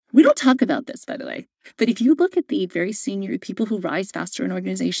We don't talk about this, by the way, but if you look at the very senior people who rise faster in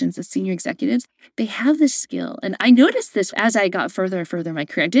organizations, the senior executives, they have this skill. And I noticed this as I got further and further in my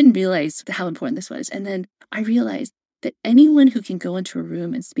career. I didn't realize how important this was. And then I realized that anyone who can go into a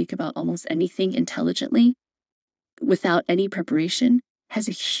room and speak about almost anything intelligently without any preparation has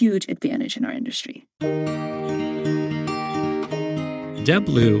a huge advantage in our industry. Deb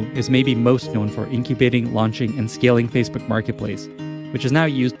Liu is maybe most known for incubating, launching, and scaling Facebook Marketplace, which is now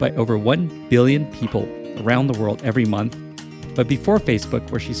used by over 1 billion people around the world every month. But before Facebook,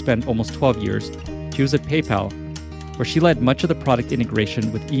 where she spent almost 12 years, she was at PayPal, where she led much of the product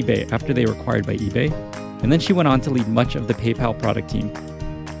integration with eBay after they were acquired by eBay, and then she went on to lead much of the PayPal product team.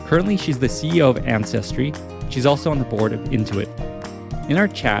 Currently, she's the CEO of Ancestry. She's also on the board of Intuit. In our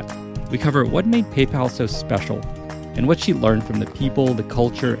chat, we cover what made PayPal so special and what she learned from the people, the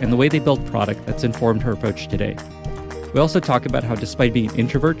culture, and the way they build product that's informed her approach today. We also talk about how despite being an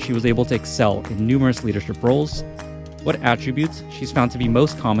introvert, she was able to excel in numerous leadership roles, what attributes she's found to be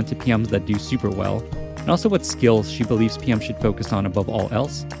most common to PMs that do super well, and also what skills she believes PMs should focus on above all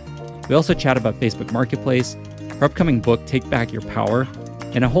else. We also chat about Facebook Marketplace, her upcoming book, Take Back Your Power,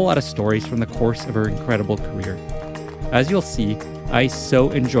 and a whole lot of stories from the course of her incredible career. As you'll see, I so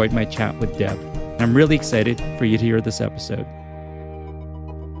enjoyed my chat with Deb, and I'm really excited for you to hear this episode.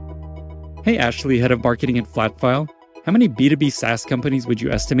 Hey, Ashley, head of marketing at Flatfile. How many B2B SaaS companies would you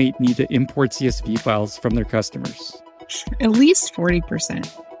estimate need to import CSV files from their customers? At least 40%.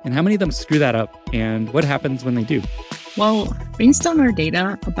 And how many of them screw that up? And what happens when they do? Well, based on our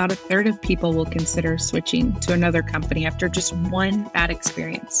data, about a third of people will consider switching to another company after just one bad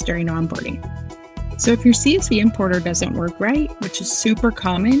experience during onboarding. So if your CSV importer doesn't work right, which is super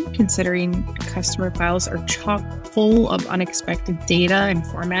common considering customer files are chock full of unexpected data and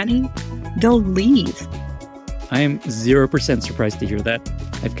formatting, they'll leave. I am 0% surprised to hear that.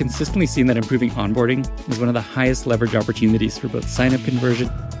 I've consistently seen that improving onboarding is one of the highest leverage opportunities for both sign-up conversion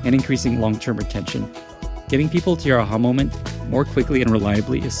and increasing long-term retention. Getting people to your aha moment more quickly and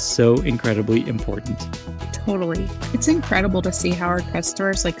reliably is so incredibly important. Totally. It's incredible to see how our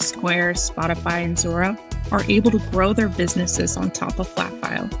customers like Square, Spotify, and Zora are able to grow their businesses on top of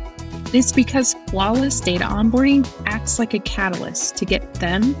Flatfile. It's because flawless data onboarding acts like a catalyst to get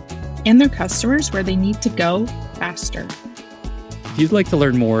them and their customers where they need to go faster. If you'd like to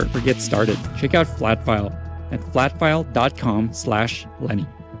learn more or get started, check out Flatfile at flatfile.com/Lenny.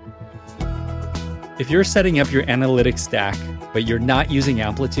 If you're setting up your analytics stack, but you're not using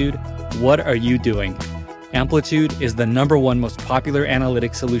Amplitude, what are you doing? Amplitude is the #1 most popular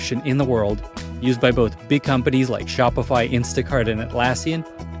analytics solution in the world, used by both big companies like Shopify, Instacart, and Atlassian,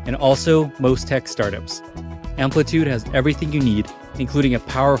 and also most tech startups. Amplitude has everything you need, including a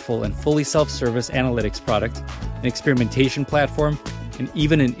powerful and fully self-service analytics product, an experimentation platform, and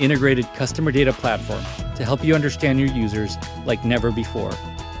even an integrated customer data platform to help you understand your users like never before.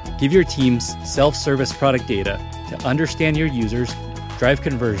 Give your teams self-service product data to understand your users, drive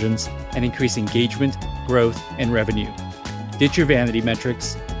conversions, and increase engagement, growth, and revenue. Ditch your vanity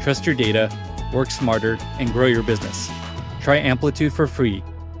metrics, trust your data, work smarter, and grow your business. Try Amplitude for free.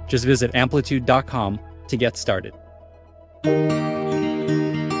 Just visit amplitude.com to get started.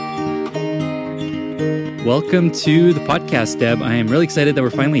 Welcome to the podcast, Deb. I am really excited that we're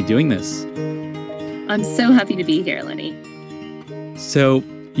finally doing this. I'm so happy to be here, Lenny. So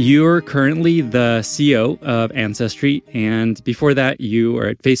you're currently the CEO of Ancestry, and before that, you were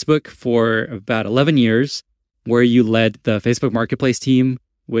at Facebook for about 11 years, where you led the Facebook Marketplace team,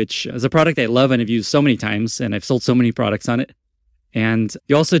 which is a product I love and have used so many times, and I've sold so many products on it. And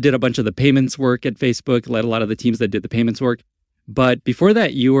you also did a bunch of the payments work at Facebook, led a lot of the teams that did the payments work. But before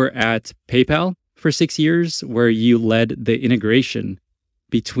that, you were at PayPal for 6 years, where you led the integration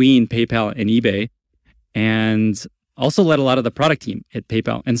between PayPal and eBay, and also led a lot of the product team at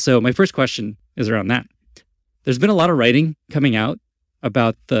PayPal. And so my first question is around that. There's been a lot of writing coming out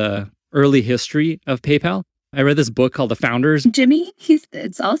about the early history of PayPal. I read this book called The Founders. Jimmy,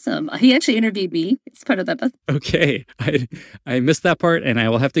 it's awesome. He actually interviewed me. It's part of that book. Okay. I missed that part, and I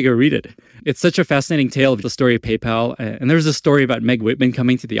will have to go read it. It's such a fascinating tale of the story of PayPal. And there's a story about Meg Whitman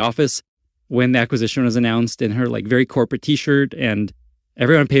coming to the office when the acquisition was announced in her very corporate t-shirt. And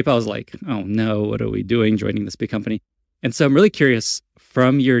everyone at PayPal was like, oh no, what are we doing joining this big company? And so I'm really curious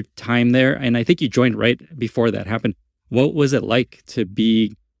from your time there, and I think you joined right before that happened. What was it like to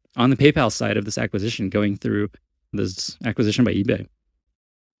be on the PayPal side of this acquisition, going through this acquisition by eBay?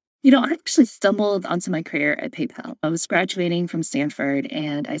 I actually stumbled onto my career at PayPal. I was graduating from Stanford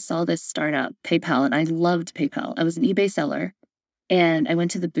and I saw this startup, PayPal, and I loved PayPal. I was an eBay seller. And I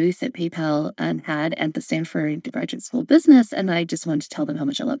went to the booth that PayPal had at the Stanford Graduate School of Business, and I just wanted to tell them how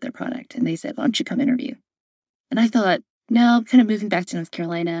much I love their product. And they said, why don't you come interview? And I thought, no, I'm kind of moving back to North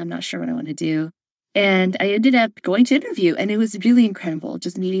Carolina. I'm not sure what I want to do. And I ended up going to interview, and it was really incredible,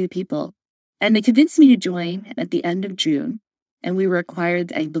 just meeting the people. And they convinced me to join at the end of June. And we were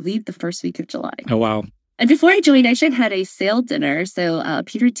acquired, I believe, the first week of July. Oh, wow. And before I joined, I actually had a sale dinner. So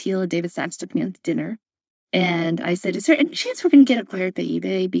Peter Thiel and David Sachs took me out to dinner. And I said, is there any chance we're going to get acquired by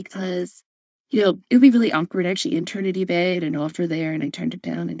eBay? Because, it would be really awkward. I actually interned at eBay and an offer there, and I turned it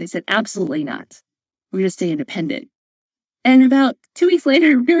down. And they said, absolutely not. We're going to stay independent. And about 2 weeks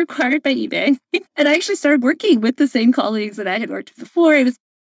later, we were acquired by eBay. And I actually started working with the same colleagues that I had worked with before. It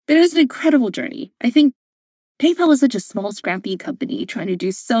was an incredible journey. I think PayPal was such a small, scrappy company trying to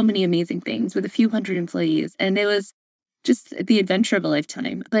do so many amazing things with a few hundred employees. And it was just the adventure of a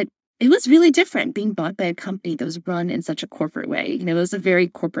lifetime. But it was really different being bought by a company that was run in such a corporate way. It was a very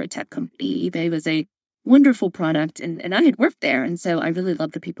corporate tech company. eBay was a wonderful product, and I had worked there. And so I really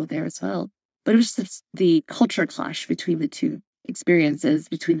loved the people there as well. But it was just the culture clash between the two experiences,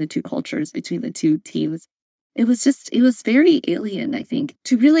 between the two cultures, between the two teams. It was very alien, I think,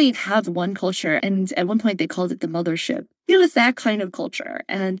 to really have one culture. And at one point they called it the mothership. It was that kind of culture.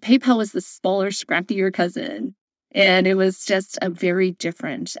 And PayPal was the smaller, scrappier cousin. And it was just a very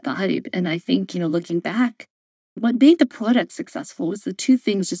different vibe. And I think, looking back, what made the product successful was the two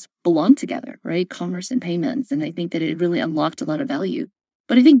things just belonged together, right? Commerce and payments. And I think that it really unlocked a lot of value.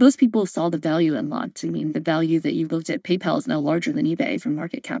 But I think most people saw the value unlocked. I mean, the value that you looked at, PayPal is now larger than eBay from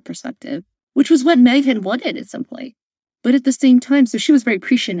market cap perspective, which was what Meg had wanted at some point. But at the same time, so she was very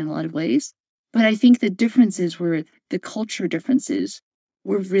prescient in a lot of ways. But I think the differences were the culture differences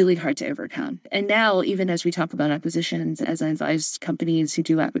were really hard to overcome. And now, even as we talk about acquisitions, as I advise companies who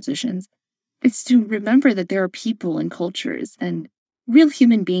do acquisitions, it's to remember that there are people and cultures and real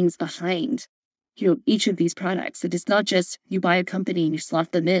human beings behind, each of these products. It is not just you buy a company and you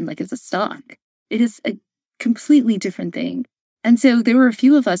slot them in like it's a stock. It is a completely different thing. And so there were a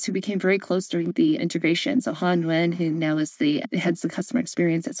few of us who became very close during the integration. So Han Wen, who now is the heads of customer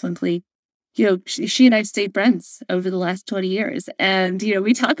experience at Swimply, she and I stayed friends over the last 20 years. And,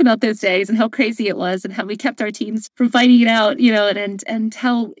 we talk about those days and how crazy it was and how we kept our teams from fighting it out, and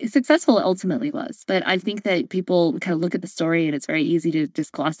how successful it ultimately was. But I think that people kind of look at the story and it's very easy to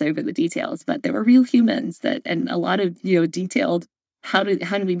just gloss over the details. But there were real humans and a lot of, detailed, how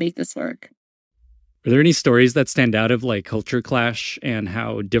do we make this work? Are there any stories that stand out of like culture clash and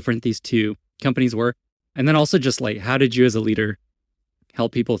how different these two companies were? And then also just like, how did you as a leader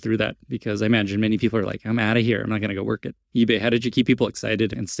help people through that? Because I imagine many people are like, I'm out of here. I'm not going to go work at eBay. How did you keep people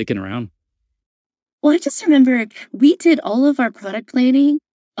excited and sticking around? Well, I just remember we did all of our product planning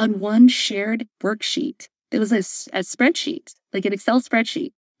on one shared worksheet. It was a spreadsheet, like an Excel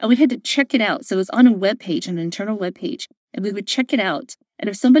spreadsheet. And we had to check it out. So it was on a web page, an internal web page. And we would check it out. And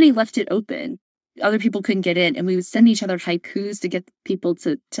if somebody left it open, other people couldn't get in. And we would send each other haikus to get people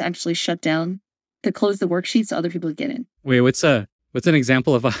to actually shut down, to close the worksheet so other people would get in. Wait, what's an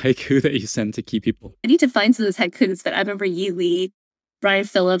example of a haiku that you send to keep people? I need to find some of those haikus, but I remember Yi Lee, Brian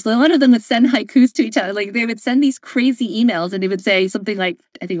Phillips, a lot of them would send haikus to each other. Like they would send these crazy emails and they would say something like,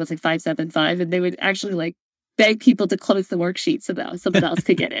 I think it was like 575, and they would actually like beg people to close the worksheet so that someone else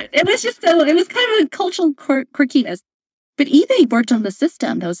could get it. It was kind of a cultural quirkiness. But eBay worked on the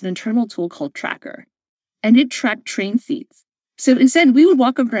system that was an internal tool called Tracker, and it tracked train seats. So instead, we would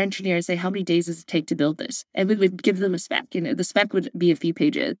walk over to our engineer and say, how many days does it take to build this? And we would give them a spec. The spec would be a few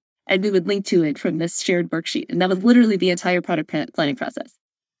pages, and we would link to it from this shared worksheet. And that was literally the entire product planning process.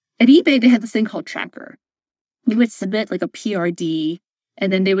 At eBay, they had this thing called Tracker. We would submit like a PRD,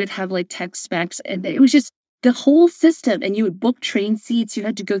 and then they would have like text specs. And it was just the whole system. And you would book train seats. You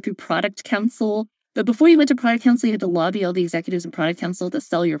had to go through product council. But before you went to product council, you had to lobby all the executives in product council to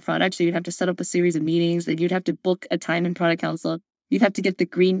sell your product. So you'd have to set up a series of meetings, and you'd have to book a time in product council. You'd have to get the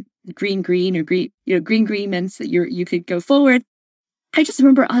green meant that you could go forward. I just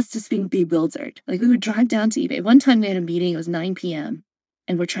remember us just being bewildered. Like we would drive down to eBay. One time we had a meeting, it was 9 p.m.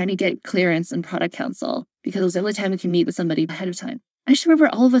 and we're trying to get clearance in product council because it was the only time we can meet with somebody ahead of time. I just remember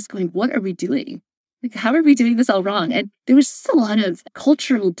all of us going, what are we doing? Like, how are we doing this all wrong? And there was just a lot of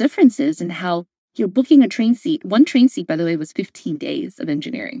cultural differences in how booking a train seat. One train seat, by the way, was 15 days of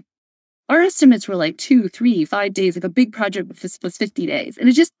engineering. Our estimates were like 2, 3, 5 days. Like a big project was 50 days. And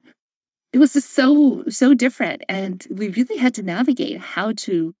it was just so different. And we really had to navigate how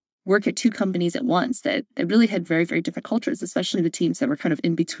to work at two companies at once that really had very, very different cultures, especially the teams that were kind of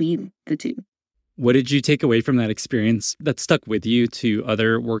in between the two. What did you take away from that experience that stuck with you to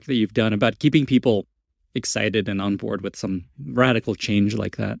other work that you've done about keeping people excited and on board with some radical change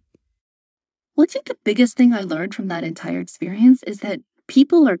like that? Well, I think the biggest thing I learned from that entire experience is that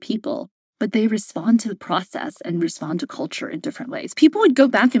people are people, but they respond to the process and respond to culture in different ways. People would go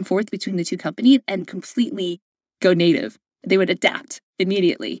back and forth between the two companies and completely go native. They would adapt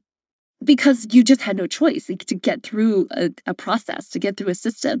immediately because you just had no choice. Like, to get through a process, to get through a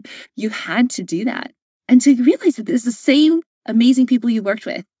system, you had to do that. And to realize that there's the same amazing people you worked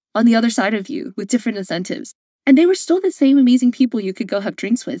with on the other side of you with different incentives. And they were still the same amazing people you could go have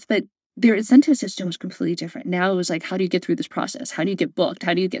drinks with, but their incentive system was completely different. Now it was like, how do you get through this process? How do you get booked?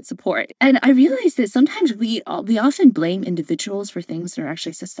 How do you get support? And I realized that sometimes we often blame individuals for things that are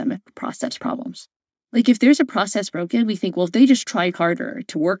actually systemic process problems. Like, if there's a process broken, we think, well, if they just tried harder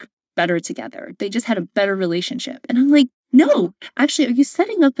to work better together, they just had a better relationship. And I'm like, no, actually, are you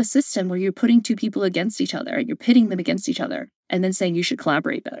setting up a system where you're putting two people against each other and you're pitting them against each other and then saying you should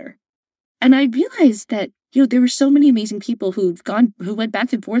collaborate better? And I realized that, there were so many amazing people who went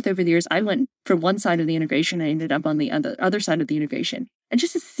back and forth over the years. I went from one side of the integration, I ended up on the other side of the integration. And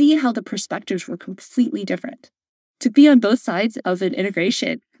just to see how the perspectives were completely different. To be on both sides of an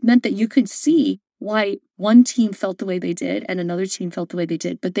integration meant that you could see why one team felt the way they did and another team felt the way they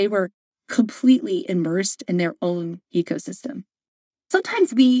did, but they were completely immersed in their own ecosystem.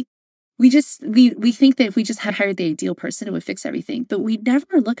 Sometimes we think that if we just had hired the ideal person, it would fix everything, but we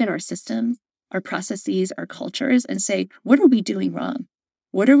never look at our systems, our processes, our cultures, and say, what are we doing wrong?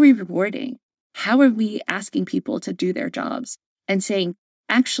 What are we rewarding? How are we asking people to do their jobs? And saying,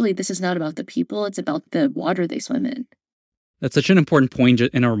 actually, this is not about the people, it's about the water they swim in. That's such an important point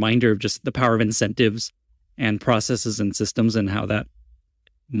and a reminder of just the power of incentives and processes and systems and how that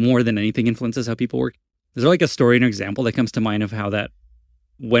more than anything influences how people work. Is there like a story and an example that comes to mind of how that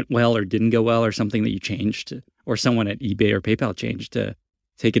went well or didn't go well, or something that you changed or someone at eBay or PayPal changed to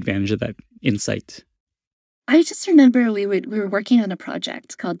take advantage of that insight? I just remember we were working on a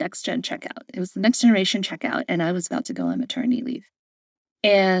project called Next Gen Checkout. It was the next generation checkout, and I was about to go on maternity leave.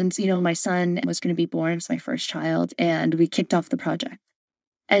 And, my son was going to be born. It was my first child, and we kicked off the project.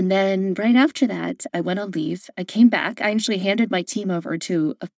 And then right after that, I went on leave. I came back. I actually handed my team over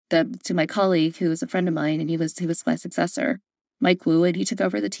to my colleague, who was a friend of mine, and he was my successor, Mike Wu, and he took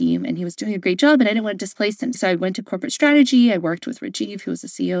over the team, and he was doing a great job, and I didn't want to displace him. So I went to corporate strategy. I worked with Rajiv, who was the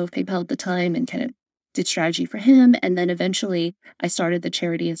CEO of PayPal at the time, and kind of did strategy for him. And then eventually I started the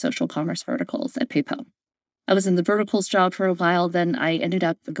charity and social commerce verticals at PayPal. I was in the verticals job for a while. Then I ended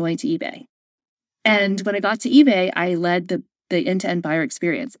up going to eBay. And when I got to eBay, I led the end-to-end buyer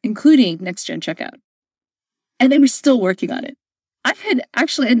experience, including Next Gen Checkout. And they were still working on it. I had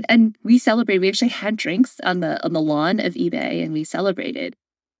actually, and we celebrated, we actually had drinks on the lawn of eBay, and we celebrated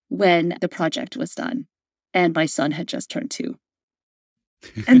when the project was done. And my son had just turned 2.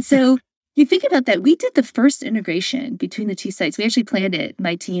 And so you think about that, we did the first integration between the two sites. We actually planned it,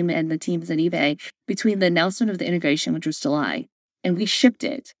 my team and the teams at eBay, between the announcement of the integration, which was July, and we shipped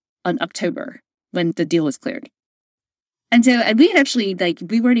it on October when the deal was cleared. And so, and we had actually,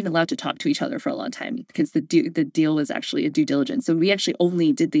 we weren't even allowed to talk to each other for a long time because the deal was actually a due diligence. So we actually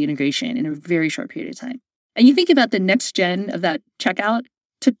only did the integration in a very short period of time. And you think about the next gen of that checkout,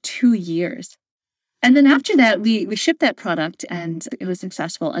 took 2 years. And then after that, we shipped that product and it was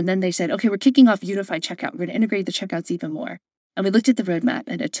successful. And then they said, okay, we're kicking off unified checkout. We're going to integrate the checkouts even more. And we looked at the roadmap,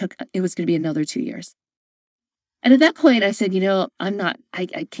 and it was going to be another 2 years. And at that point, I said,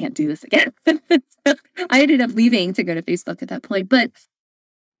 I can't do this again. I ended up leaving to go to Facebook at that point. But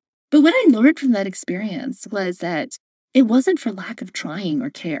what I learned from that experience was that it wasn't for lack of trying or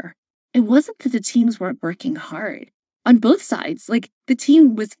care. It wasn't that the teams weren't working hard on both sides. Like, the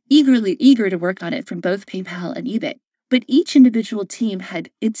team was eager to work on it from both PayPal and eBay. But each individual team had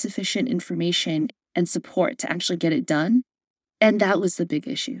insufficient information and support to actually get it done. And that was the big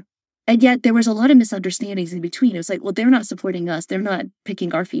issue. And yet there was a lot of misunderstandings in between. It was like, well, they're not supporting us. They're not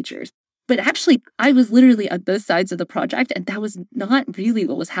picking our features. But actually, I was literally on both sides of the project, and that was not really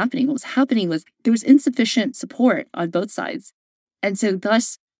what was happening. What was happening was there was insufficient support on both sides. And so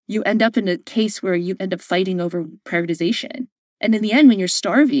thus, you end up in a case where you end up fighting over prioritization. And in the end, when you're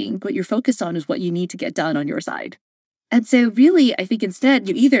starving, what you're focused on is what you need to get done on your side. And so really, I think instead,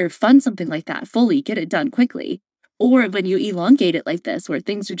 you either fund something like that fully, get it done quickly, or when you elongate it like this, where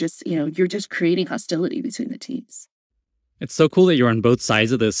things are just, you're just creating hostility between the teams. It's so cool that you're on both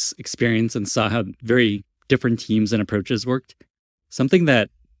sides of this experience and saw how very different teams and approaches worked. Something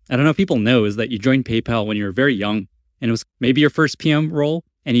that I don't know if people know is that you joined PayPal when you were very young, and it was maybe your first PM role,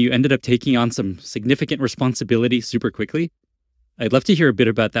 and you ended up taking on some significant responsibility super quickly. I'd love to hear a bit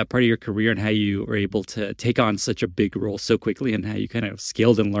about that part of your career and how you were able to take on such a big role so quickly and how you kind of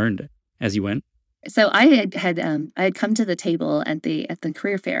scaled and learned as you went. So I had come to the table at the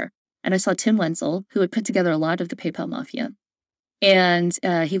career fair, and I saw Tim Wenzel, who had put together a lot of the PayPal mafia. And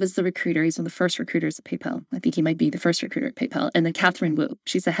he was the recruiter. He's one of the first recruiters at PayPal. I think he might be the first recruiter at PayPal. And then Catherine Wu,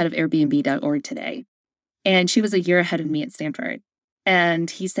 she's the head of Airbnb.org today. And she was a year ahead of me at Stanford.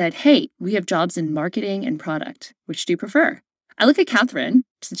 And he said, hey, we have jobs in marketing and product. Which do you prefer? I look at Catherine,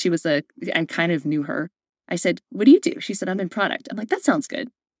 since I kind of knew her. I said, what do you do? She said, I'm in product. I'm like, that sounds good.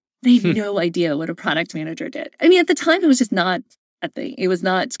 They had no idea what a product manager did. I mean, at the time, it was just not a thing. It was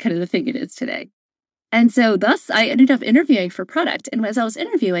not kind of the thing it is today. And so thus, I ended up interviewing for product. And as I was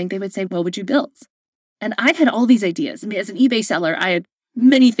interviewing, they would say, what would you build? And I had all these ideas. I mean, as an eBay seller, I had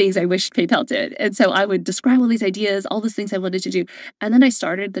many things I wished PayPal did. And so I would describe all these ideas, all these things I wanted to do. And then I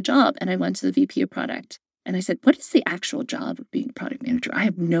started the job and I went to the VP of product. And I said, what is the actual job of being a product manager? I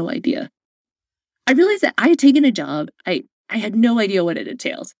have no idea. I realized that I had taken a job. I had no idea what it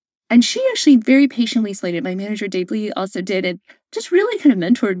entailed. And she actually very patiently explained it. My manager, Deb Liu, also did, and just really kind of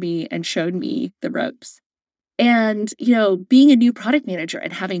mentored me and showed me the ropes. And, being a new product manager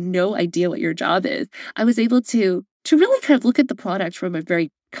and having no idea what your job is, I was able to really kind of look at the product from a very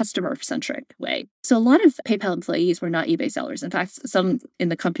customer-centric way. So a lot of PayPal employees were not eBay sellers. In fact, some in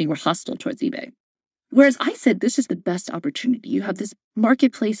the company were hostile towards eBay. Whereas I said, this is the best opportunity. You have this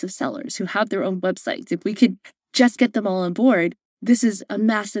marketplace of sellers who have their own websites. If we could just get them all on board, this is a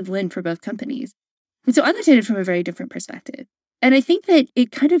massive win for both companies. And so I looked at it from a very different perspective. And I think that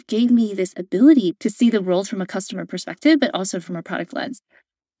it kind of gave me this ability to see the world from a customer perspective, but also from a product lens.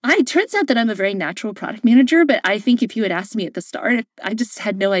 It turns out that I'm a very natural product manager, but I think if you had asked me at the start, I just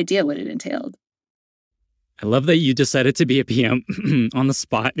had no idea what it entailed. I love that you decided to be a PM on the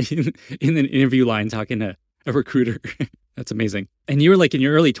spot in an interview line talking to a recruiter. That's amazing. And you were like in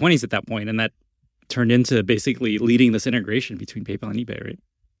your early 20s at that point, and that turned into basically leading this integration between PayPal and eBay, right?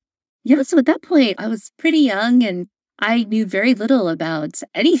 Yeah, so at that point, I was pretty young and I knew very little about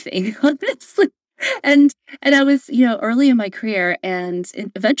anything, honestly. And I was, early in my career, and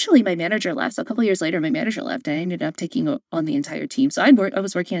eventually my manager left. So a couple of years later, my manager left, and I ended up taking on the entire team. So I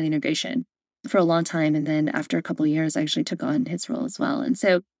was working on the integration for a long time. And then after a couple of years, I actually took on his role as well. And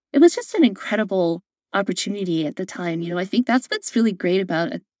so it was just an incredible opportunity at the time. I think that's what's really great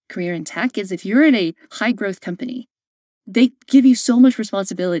about a career in tech is if you're in a high growth company, they give you so much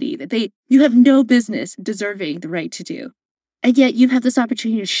responsibility that you have no business deserving the right to do. And yet you have this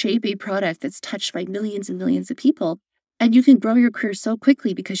opportunity to shape a product that's touched by millions and millions of people. And you can grow your career so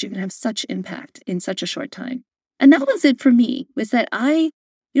quickly because you can have such impact in such a short time. And that was it for me, was that I,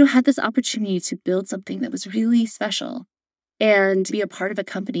 had this opportunity to build something that was really special and be a part of a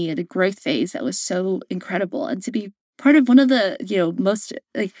company at a growth phase that was so incredible, and to be part of one of the, most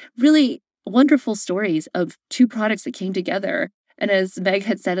really wonderful stories of two products that came together. And as Meg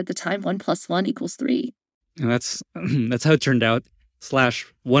had said at the time, 1 + 1 = 3. And that's how it turned out.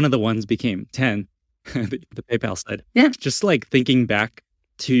 / one of the ones became 10, the PayPal side. Yeah. Just like thinking back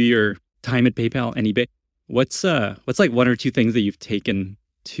to your time at PayPal and eBay, what's like one or two things that you've taken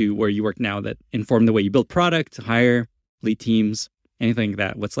to where you work now that inform the way you build product, hire, lead teams, anything like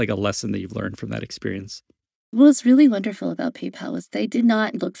that? What's like a lesson that you've learned from that experience? What was really wonderful about PayPal was they did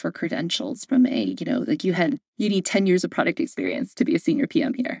not look for credentials from you need 10 years of product experience to be a senior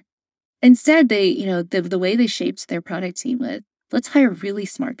PM here. Instead, they, the way they shaped their product team was, let's hire really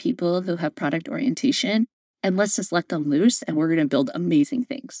smart people who have product orientation, and let's just let them loose, and we're going to build amazing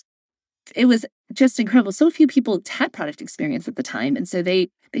things. It was just incredible. So few people had product experience at the time. And so they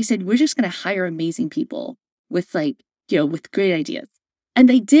said, we're just going to hire amazing people with with great ideas. And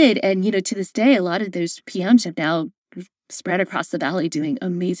they did. And, to this day, a lot of those PMs have now spread across the valley doing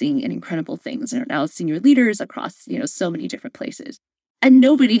amazing and incredible things and are now senior leaders across, so many different places. And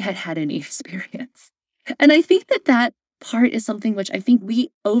nobody had any experience. And I think that part is something which I think we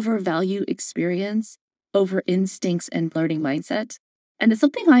overvalue experience over instincts and learning mindset. And it's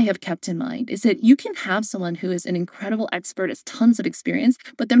something I have kept in mind is that you can have someone who is an incredible expert, has tons of experience,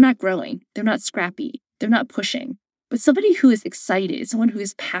 but they're not growing. They're not scrappy. They're not pushing. But somebody who is excited, someone who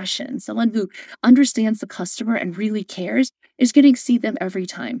is passionate, someone who understands the customer and really cares is going to exceed them every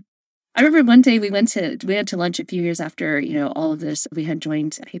time. I remember one day we went to lunch a few years after, all of this, we had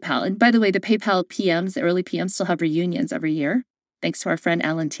joined PayPal. And by the way, the PayPal PMs, the early PMs still have reunions every year, thanks to our friend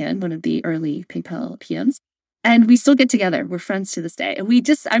Alan Tian, one of the early PayPal PMs. And we still get together. We're friends to this day. And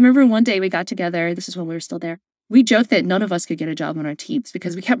I remember one day we got together, this is when we were still there. We joked that none of us could get a job on our teams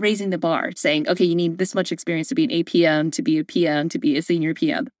because we kept raising the bar, saying, okay, you need this much experience to be an APM, to be a PM, to be a senior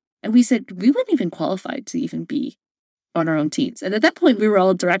PM. And we said, we wouldn't even qualify to even be on our own teams. And at that point, we were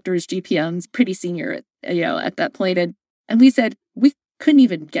all directors, GPMs, pretty senior, at that point. And we said, we couldn't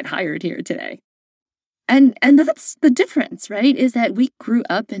even get hired here today. And that's the difference, right? Is that we grew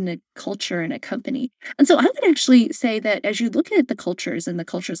up in a culture and a company. And so I would actually say that as you look at the cultures and the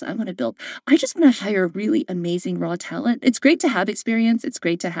cultures I want to build, I just want to hire really amazing raw talent. It's great to have experience. It's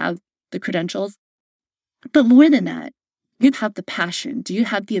great to have the credentials. But more than that, you have the passion. Do you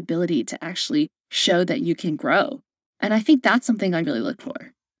have the ability to actually show that you can grow? And I think that's something I really look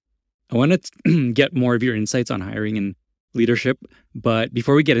for. I want to get more of your insights on hiring and leadership. But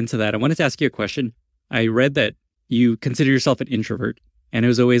before we get into that, I wanted to ask you a question. I read that you consider yourself an introvert, and it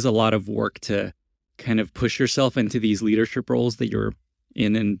was always a lot of work to kind of push yourself into these leadership roles that you're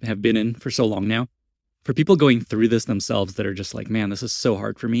in and have been in for so long now. For people going through this themselves that are just like, man, this is so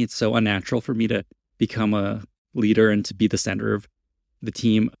hard for me. It's so unnatural for me to become a leader and to be the center of the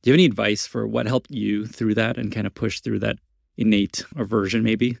team. Do you have any advice for what helped you through that and kind of push through that innate aversion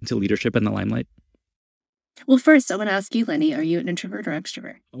maybe to leadership in the limelight? Well, first, I want to ask you, Lenny, are you an introvert or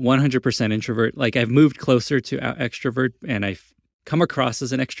extrovert? 100% introvert. Like I've moved closer to extrovert and I've come across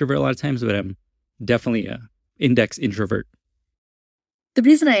as an extrovert a lot of times, but I'm definitely a index introvert. The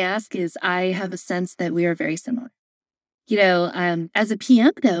reason I ask is I have a sense that we are very similar. As a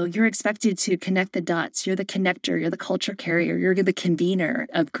PM, though, you're expected to connect the dots. You're the connector. You're the culture carrier. You're the convener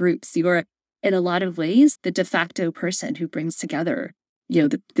of groups. You're, in a lot of ways, the de facto person who brings together,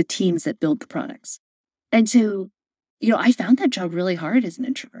 the teams that build the products. And so, I found that job really hard as an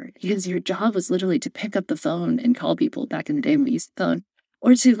introvert because your job was literally to pick up the phone and call people back in the day when we used the phone,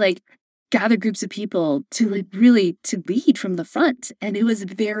 or to gather groups of people to really to lead from the front. And it was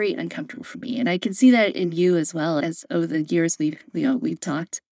very uncomfortable for me. And I can see that in you as well as over the years we've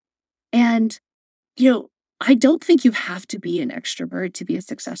talked. And, I don't think you have to be an extrovert to be a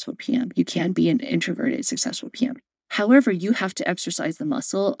successful PM. You can be an introverted successful PM. However, you have to exercise the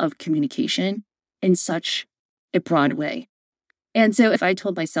muscle of communication in such a broad way. And so if I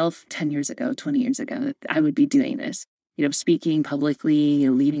told myself 10 years ago, 20 years ago, that I would be doing this, speaking publicly,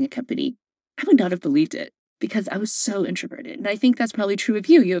 leading a company, I would not have believed it because I was so introverted. And I think that's probably true of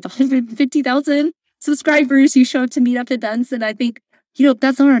you. You have 150,000 subscribers. You show up to meetup events. And I think,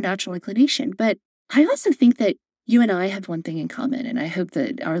 that's not our natural inclination. But I also think that you and I have one thing in common. And I hope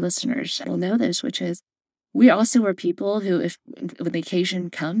that our listeners will know this, which is we also are people who, when the occasion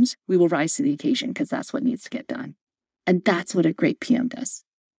comes, we will rise to the occasion because that's what needs to get done. And that's what a great PM does.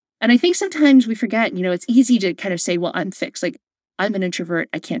 And I think sometimes we forget, it's easy to kind of say, well, I'm fixed. Like, I'm an introvert.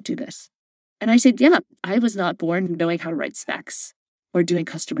 I can't do this. And I said, yeah, I was not born knowing how to write specs or doing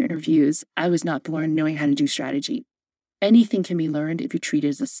customer interviews. I was not born knowing how to do strategy. Anything can be learned if you treat it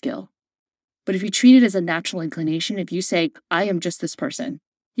as a skill. But if you treat it as a natural inclination, if you say, I am just this person,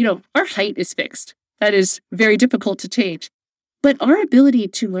 our height is fixed. That is very difficult to change. But our ability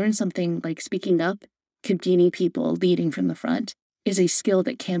to learn something like speaking up, convening people, leading from the front is a skill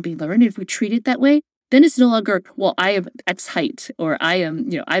that can be learned. If we treat it that way, then it's no longer, well, I am X height or I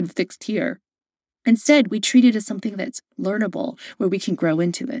am, I'm fixed here. Instead, we treat it as something that's learnable where we can grow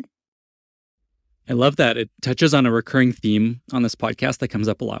into it. I love that. It touches on a recurring theme on this podcast that comes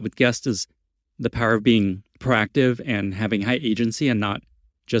up a lot with guests is the power of being proactive and having high agency and not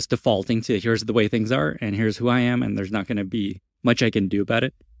just defaulting to here's the way things are and here's who I am and there's not going to be much I can do about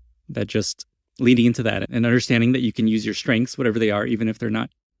it. That just leading into that and understanding that you can use your strengths, whatever they are, even if they're not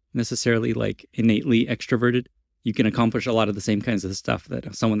necessarily innately extroverted, you can accomplish a lot of the same kinds of stuff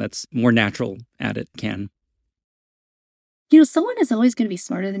that someone that's more natural at it can. Someone is always going to be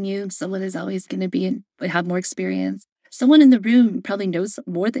smarter than you. Someone is always going to have more experience. Someone in the room probably knows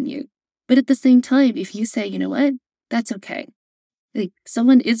more than you. But at the same time, if you say, what, that's okay.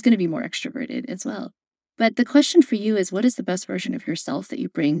 Someone is going to be more extroverted as well. But the question for you is, what is the best version of yourself that you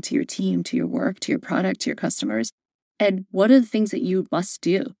bring to your team, to your work, to your product, to your customers? And what are the things that you must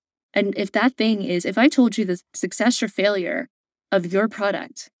do? And if that thing is, if I told you the success or failure of your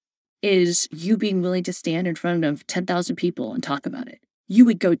product is you being willing to stand in front of 10,000 people and talk about it, you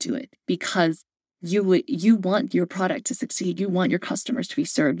would go do it because you want your product to succeed. You want your customers to be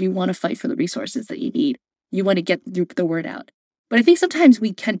served. You want to fight for the resources that you need. You want to get the word out. But I think sometimes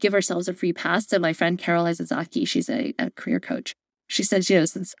we can give ourselves a free pass. So my friend Carol Izazaki, she's a career coach. She says,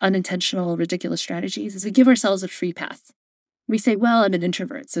 since unintentional, ridiculous strategies is we give ourselves a free pass. We say, well, I'm an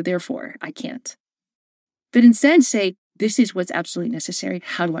introvert, so therefore I can't. But instead say, this is what's absolutely necessary.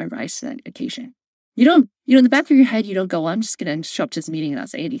 How do I rise to that occasion? You don't, in the back of your head, you don't go, I'm just going to show up to this meeting and not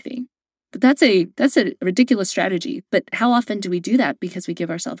say anything. But that's a ridiculous strategy. But how often do we do that? Because we give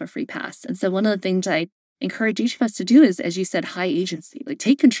ourselves a free pass. And so one of the things I encourage each of us to do is, as you said, high agency,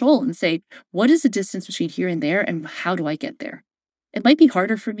 take control and say, what is the distance between here and there? And how do I get there? It might be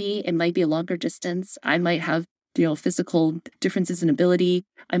harder for me. It might be a longer distance. I might have physical differences in ability.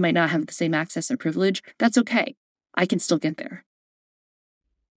 I might not have the same access or privilege. That's okay. I can still get there.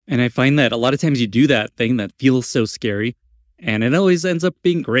 And I find that a lot of times you do that thing that feels so scary and it always ends up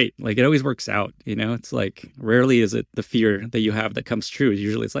being great. Like it always works out, It's like rarely is it the fear that you have that comes true.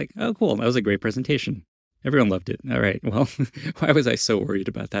 Usually it's like, oh, cool. That was a great presentation. Everyone loved it. All right. Well, why was I so worried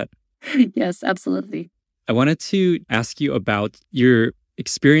about that? Yes, absolutely. I wanted to ask you about your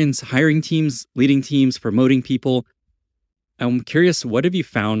experience hiring teams, leading teams, promoting people. I'm curious, what have you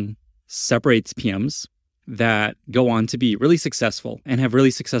found separates PMs that go on to be really successful and have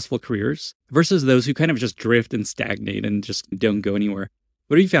really successful careers versus those who kind of just drift and stagnate and just don't go anywhere?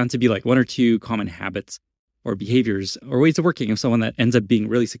 What have you found to be like one or two common habits or behaviors or ways of working of someone that ends up being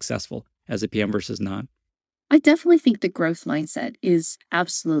really successful as a PM versus not? I definitely think the growth mindset is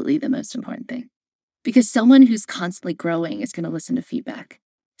absolutely the most important thing, because someone who's constantly growing is going to listen to feedback.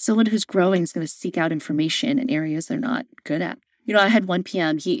 Someone who's growing is going to seek out information in areas they're not good at. I had one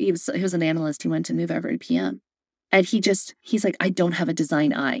PM, he was an analyst, he wanted to move over to PM. And he's like, I don't have a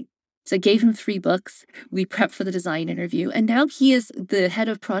design eye. So I gave him 3 books. We prepped for the design interview. And now he is the head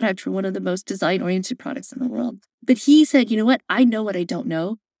of product for one of the most design-oriented products in the world. But he said, you know what? I know what I don't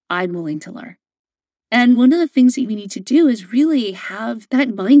know. I'm willing to learn. And one of the things that we need to do is really have that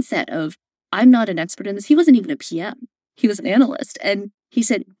mindset of, I'm not an expert in this. He wasn't even a PM. He was an analyst. And he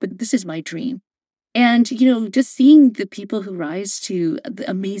said, but this is my dream. And, just seeing the people who rise to the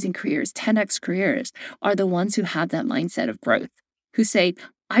amazing careers, 10x careers, are the ones who have that mindset of growth, who say,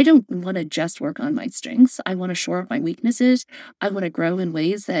 I don't want to just work on my strengths. I want to shore up my weaknesses. I want to grow in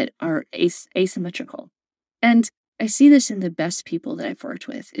ways that are asymmetrical. And I see this in the best people that I've worked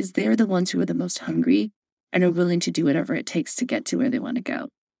with, is they're the ones who are the most hungry and are willing to do whatever it takes to get to where they want to go.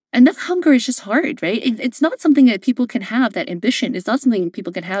 And that hunger is just hard, right? It's not something that people can have. That ambition is not something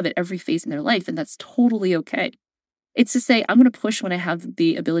people can have at every phase in their life, and that's totally okay. It's to say, I'm going to push when I have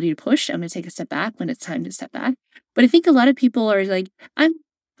the ability to push. I'm going to take a step back when it's time to step back. But I think a lot of people are like, I'm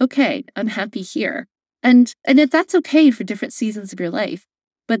okay. I'm happy here. And if that's okay for different seasons of your life.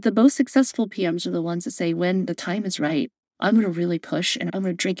 But the most successful PMs are the ones that say, when the time is right, I'm going to really push and I'm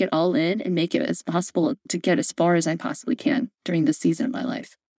going to drink it all in and make it as possible to get as far as I possibly can during this season of my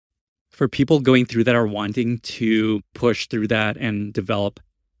life. For people going through that are wanting to push through that and develop,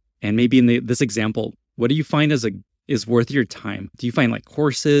 and maybe in this example, what do you find is worth your time? Do you find like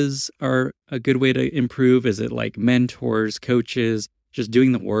courses are a good way to improve? Is it like mentors, coaches, just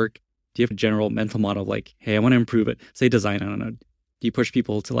doing the work? Do you have a general mental model of like, hey, I want to improve it? Say design, I don't know. Do you push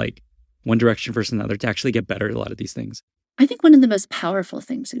people to like one direction versus another to actually get better at a lot of these things? I think one of the most powerful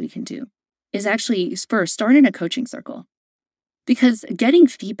things that we can do is actually first start in a coaching circle. Because getting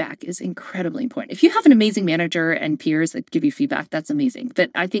feedback is incredibly important. If you have an amazing manager and peers that give you feedback, that's amazing.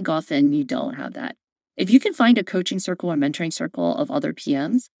 But I think often you don't have that. If you can find a coaching circle or mentoring circle of other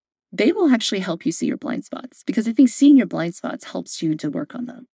PMs, they will actually help you see your blind spots. Because I think seeing your blind spots helps you to work on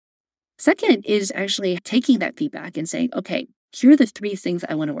them. Second is actually taking that feedback and saying, okay, here are the 3 things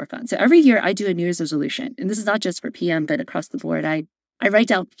I want to work on. So every year I do a New Year's resolution. And this is not just for PM, but across the board. I write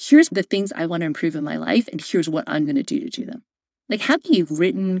down, here's the things I want to improve in my life, and here's what I'm going to do them. Like having a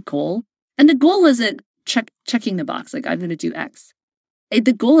written goal. And the goal isn't checking the box, like I'm going to do X.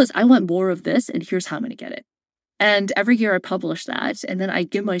 The goal is I want more of this, and here's how I'm going to get it. And every year I publish that, and then I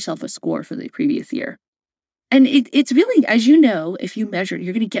give myself a score for the previous year. And it's really, as you know, if you measure,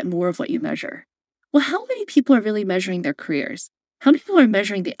 you're going to get more of what you measure. Well, how many people are really measuring their careers? How many people are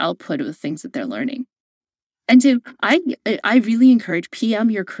measuring the output of the things that they're learning? And so I really encourage PM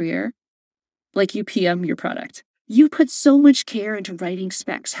your career like you PM your product. You put so much care into writing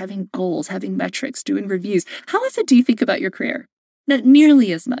specs, having goals, having metrics, doing reviews. How often do you think about your career? Not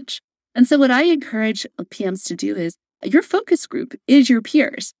nearly as much. And so what I encourage PMs to do is your focus group is your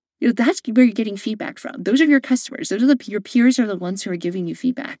peers. That's where you're getting feedback from. Those are your customers. Your peers are the ones who are giving you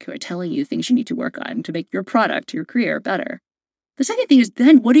feedback, who are telling you things you need to work on to make your product, your career better. The second thing is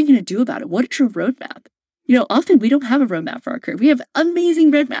then what are you going to do about it? What is your roadmap? Often we don't have a roadmap for our career. We have amazing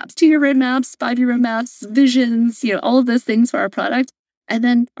roadmaps, 2-year roadmaps, 5-year roadmaps, visions, all of those things for our product. And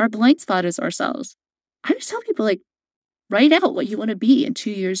then our blind spot is ourselves. I just tell people, write out what you want to be in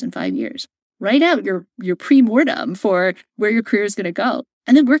 2 years and 5 years. Write out your pre-mortem for where your career is going to go,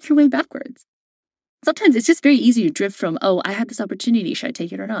 and then work your way backwards. Sometimes it's just very easy to drift from, oh, I have this opportunity. Should I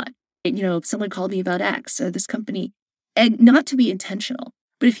take it or not? Someone called me about X or this company, and not to be intentional.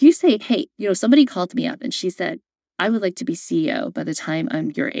 But if you say, hey, somebody called me up and she said, I would like to be CEO by the time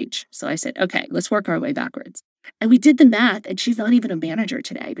I'm your age. So I said, okay, let's work our way backwards. And we did the math, and she's not even a manager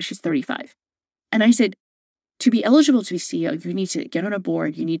today, but she's 35. And I said, to be eligible to be CEO, you need to get on a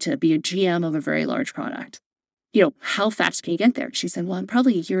board. You need to be a GM of a very large product. how fast can you get there? She said, well, I'm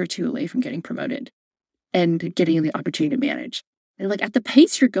probably a year or two away from getting promoted and getting the opportunity to manage. And like, at the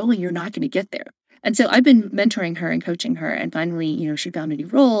pace you're going, you're not going to get there. And so I've been mentoring her and coaching her. And finally, she found a new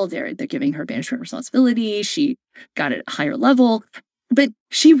role. They're giving her management responsibility. She got at a higher level. But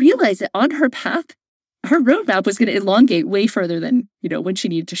she realized that on her path, her roadmap was going to elongate way further than, when she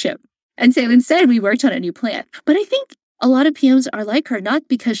needed to ship. And so instead, we worked on a new plan. But I think a lot of PMs are like her, not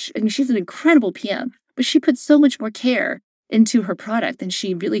because she's an incredible PM, but she put so much more care into her product than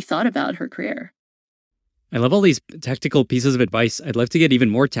she really thought about her career. I love all these tactical pieces of advice. I'd love to get even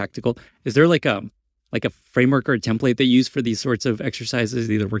more tactical. Is there like a framework or a template they use for these sorts of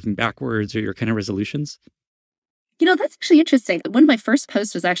exercises, either working backwards or your kind of resolutions? That's actually interesting. One of my first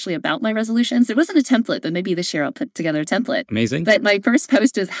posts was actually about my resolutions. It wasn't a template, but maybe this year I'll put together a template. Amazing. But my first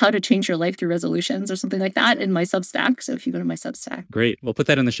post is how to change your life through resolutions or something like that in my Substack. So if you go to my Substack. Great. We'll put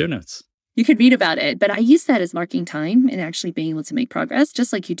that in the show notes. You could read about it. But I use that as marking time and actually being able to make progress,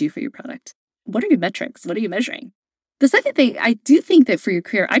 just like you do for your product. What are your metrics? What are you measuring? The second thing, I do think that for your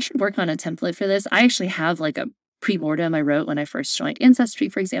career, I should work on a template for this. I actually have like a pre-mortem I wrote when I first joined Ancestry,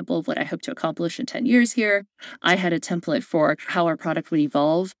 for example, of what I hope to accomplish in 10 years here. I had a template for how our product would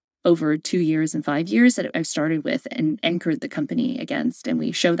evolve over 2 years and 5 years that I started with and anchored the company against. And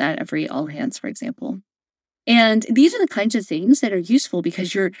we show that every all hands, for example. And these are the kinds of things that are useful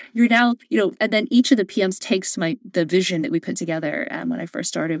because you're now, and then each of the PMs takes the vision that we put together when I first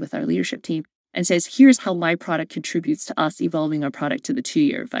started with our leadership team and says, here's how my product contributes to us evolving our product to the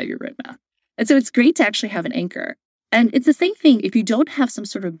 2-year, 5-year roadmap. And so it's great to actually have an anchor. And it's the same thing if you don't have some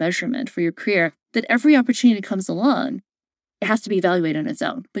sort of measurement for your career, that every opportunity that comes along, it has to be evaluated on its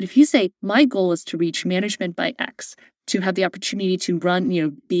own. But if you say, my goal is to reach management by X, to have the opportunity to run,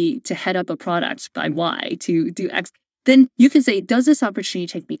 to head up a product by Y, to do X, then you can say, does this opportunity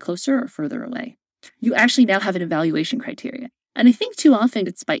take me closer or further away? You actually now have an evaluation criteria. And I think too often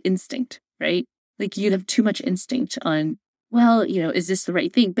it's by instinct, right? Like you have too much instinct on, well, is this the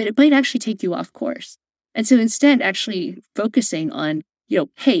right thing? But it might actually take you off course. And so instead, actually focusing on,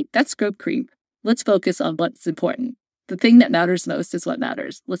 hey, that's scope creep. Let's focus on what's important. The thing that matters most is what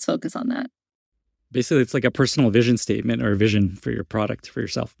matters. Let's focus on that. Basically, it's like a personal vision statement or a vision for your product, for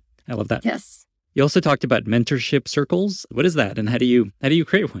yourself. I love that. Yes. You also talked about mentorship circles. What is that? And how do you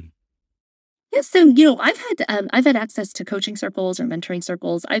create one? Yeah, so, I've had access to coaching circles or mentoring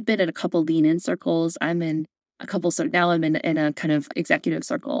circles. I've been in a couple lean-in circles. I'm in a couple, so now I'm in a kind of executive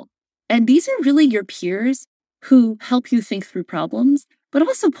circle. And these are really your peers who help you think through problems, but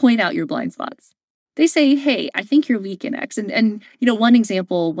also point out your blind spots. They say, hey, I think you're weak in X. And one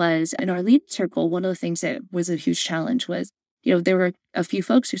example was in our lead circle, one of the things that was a huge challenge was, there were a few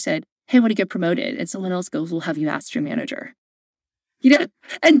folks who said, hey, I want to get promoted. And someone else goes, well, have you asked your manager?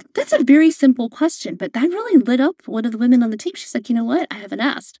 And that's a very simple question, but that really lit up one of the women on the team. She's like, you know what? I haven't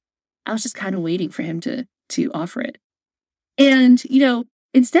asked. I was just kind of waiting for him to offer it. And,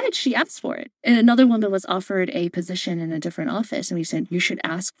 instead she asked for it. And another woman was offered a position in a different office. And we said, you should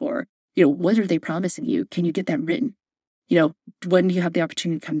ask for, what are they promising you? Can you get that written? When do you have the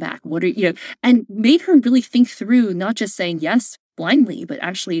opportunity to come back? What are, and made her really think through, not just saying yes blindly, but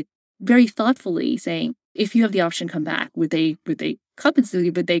actually very thoughtfully saying, if you have the option, come back. Would they compensate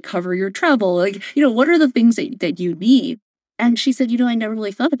you? Would they cover your travel? What are the things that you need? And she said, I never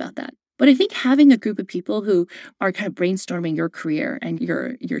really thought about that. But I think having a group of people who are kind of brainstorming your career and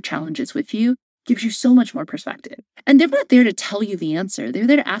your challenges with you gives you so much more perspective. And they're not there to tell you the answer. They're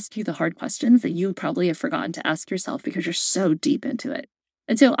there to ask you the hard questions that you probably have forgotten to ask yourself because you're so deep into it.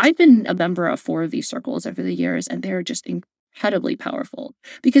 And so I've been a member of 4 of these circles over the years, and they're just incredibly powerful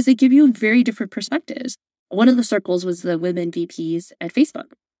because they give you very different perspectives. One of the circles was the women VPs at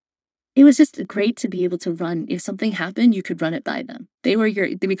Facebook. It was just great to be able to run. If something happened, you could run it by them. They were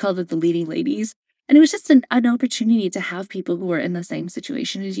we called it the leading ladies. And it was just an opportunity to have people who were in the same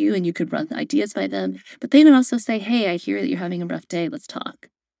situation as you, and you could run the ideas by them. But they would also say, hey, I hear that you're having a rough day. Let's talk.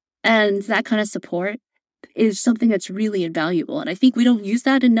 And that kind of support is something that's really invaluable. And I think we don't use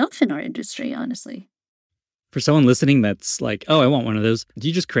that enough in our industry, honestly. For someone listening that's like, oh, I want one of those, do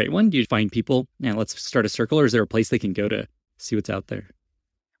you just create one? Do you find people, let's start a circle, or is there a place they can go to see what's out there?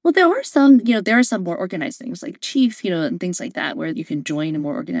 Well, there are some more organized things like Chief, and things like that where you can join a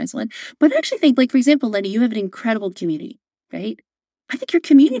more organized one. But I actually think, like, for example, Lenny, you have an incredible community, right? I think your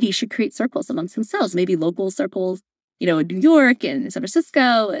community should create circles amongst themselves, maybe local circles, in New York and San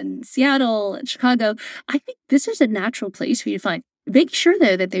Francisco and Seattle and Chicago. I think this is a natural place for you to find. Make sure,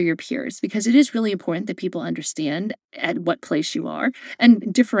 though, that they're your peers, because it is really important that people understand at what place you are.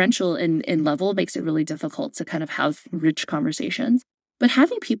 And differential in level makes it really difficult to kind of have rich conversations. But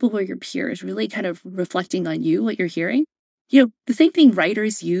having people who are your peers really kind of reflecting on you, what you're hearing, the same thing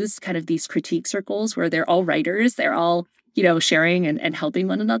writers use, kind of these critique circles where they're all writers, they're all, sharing and helping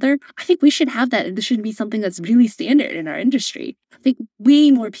one another. I think we should have that. And this should be something that's really standard in our industry. I think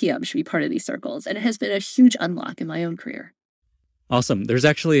way more PMs should be part of these circles. And it has been a huge unlock in my own career. Awesome. There's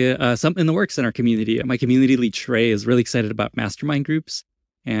actually something in the works in our community. My community lead, Trey, is really excited about mastermind groups,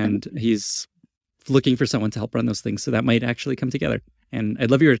 and he's looking for someone to help run those things. So that might actually come together. And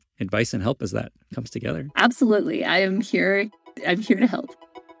I'd love your advice and help as that comes together. Absolutely. I'm here to help.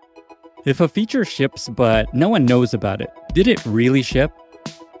 If a feature ships, but no one knows about it, did it really ship?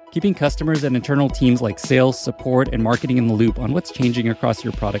 Keeping customers and internal teams like sales, support, and marketing in the loop on what's changing across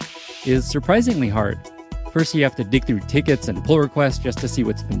your product is surprisingly hard. First, you have to dig through tickets and pull requests just to see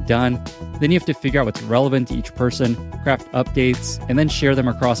what's been done. Then you have to figure out what's relevant to each person, craft updates, and then share them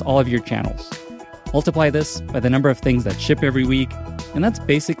across all of your channels. Multiply this by the number of things that ship every week, and that's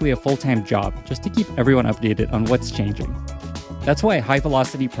basically a full-time job just to keep everyone updated on what's changing. That's why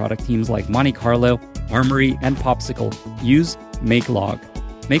high-velocity product teams like Monte Carlo, Armory, and Popsicle use MakeLog.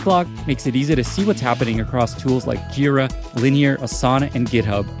 MakeLog makes it easy to see what's happening across tools like Jira, Linear, Asana, and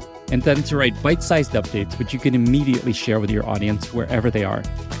GitHub, and then to write bite-sized updates which you can immediately share with your audience wherever they are,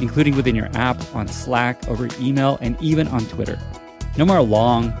 including within your app, on Slack, over email, and even on Twitter. No more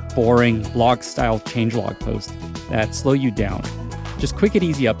long, boring, blog-style changelog posts that slow you down. Just quick and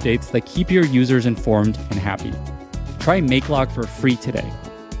easy updates that keep your users informed and happy. Try MakeLog for free today.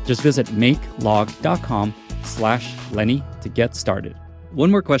 Just visit makelog.com/Lenny to get started.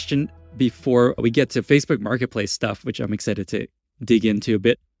 One more question before we get to Facebook Marketplace stuff, which I'm excited to dig into a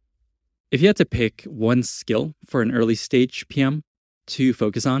bit. If you had to pick one skill for an early stage PM to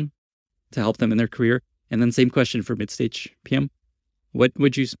focus on to help them in their career, and then same question for mid-stage PM, what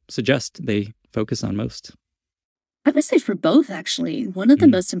would you suggest they focus on most? I would say for both, actually. One of the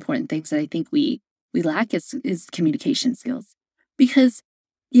most important things that I think we lack is communication skills. Because,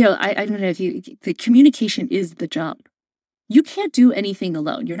 I don't know if the communication is the job. You can't do anything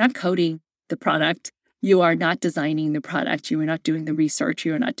alone. You're not coding the product. You are not designing the product. You are not doing the research.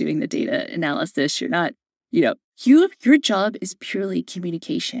 You are not doing the data analysis. You're not, your job is purely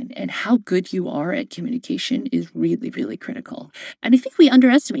communication. And how good you are at communication is really, really critical. And I think we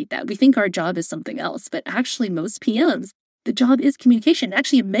underestimate that. We think our job is something else. But actually, most PMs, the job is communication.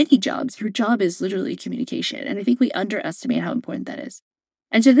 Actually, in many jobs, your job is literally communication. And I think we underestimate how important that is.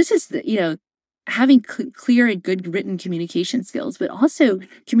 And so this is, having clear and good written communication skills, but also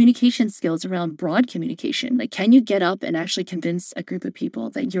communication skills around broad communication. Like, can you get up and actually convince a group of people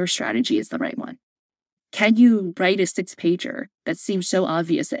that your strategy is the right one? Can you write a 6-pager that seems so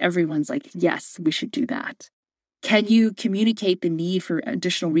obvious that everyone's like, yes, we should do that? Can you communicate the need for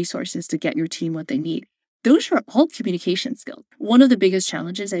additional resources to get your team what they need? Those are all communication skills. One of the biggest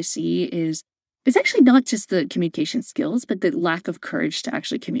challenges I see is it's actually not just the communication skills, but the lack of courage to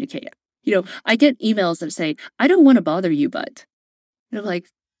actually communicate. I get emails that say, I don't want to bother you, but. And I'm like,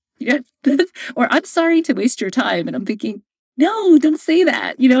 or I'm sorry to waste your time. And I'm thinking, no, don't say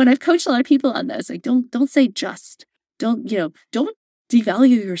that. And I've coached a lot of people on this. Like, don't say just. Don't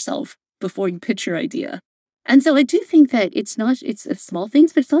devalue yourself before you pitch your idea. And so I do think that it's the small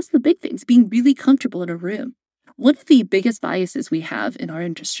things, but it's also the big things, being really comfortable in a room. One of the biggest biases we have in our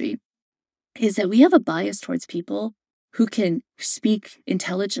industry is that we have a bias towards people who can speak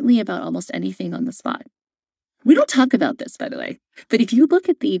intelligently about almost anything on the spot. We don't talk about this, by the way, but if you look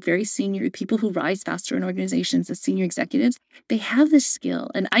at the very senior people who rise faster in organizations as senior executives, they have this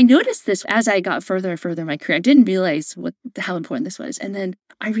skill. And I noticed this as I got further and further in my career. I didn't realize how important this was. And then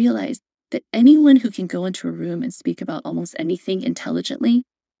I realized that anyone who can go into a room and speak about almost anything intelligently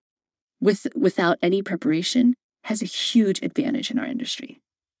without any preparation has a huge advantage in our industry.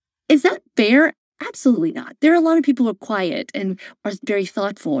 Is that fair? Absolutely not. There are a lot of people who are quiet and are very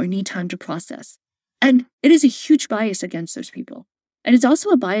thoughtful or need time to process. And it is a huge bias against those people. And it's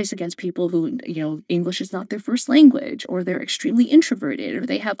also a bias against people who, English is not their first language, or they're extremely introverted, or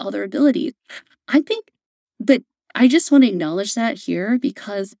they have other abilities. But I just want to acknowledge that here,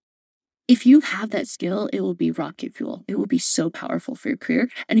 because if you have that skill, it will be rocket fuel. It will be so powerful for your career.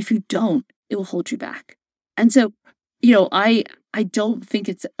 And if you don't, it will hold you back. And so, I don't think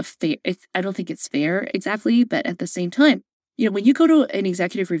it's I don't think it's fair exactly, but at the same time, when you go to an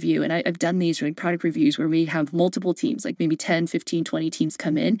executive review, and I've done these product reviews where we have multiple teams, like maybe 10, 15, 20 teams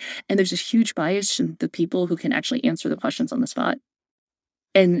come in, and there's this huge bias in the people who can actually answer the questions on the spot,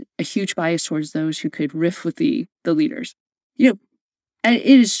 and a huge bias towards those who could riff with the leaders. And it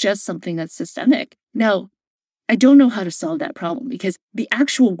is just something that's systemic. Now, I don't know how to solve that problem, because the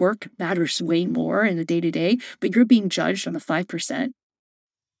actual work matters way more in the day-to-day, but you're being judged on the 5%.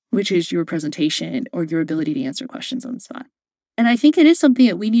 which is your presentation or your ability to answer questions on the spot. And I think it is something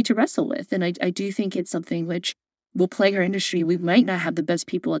that we need to wrestle with. And I do think it's something which will plague our industry. We might not have the best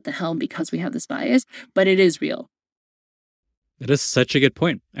people at the helm because we have this bias, but it is real. That is such a good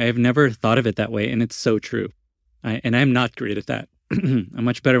point. I have never thought of it that way, and it's so true. And I'm not great at that. I'm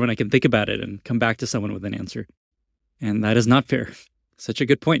much better when I can think about it and come back to someone with an answer. And that is not fair. Such a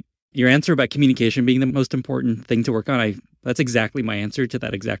good point. Your answer about communication being the most important thing to work on, that's exactly my answer to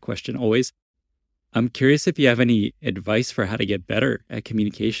that exact question always. I'm curious if you have any advice for how to get better at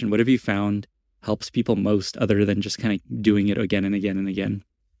communication. What have you found helps people most other than just kind of doing it again and again and again?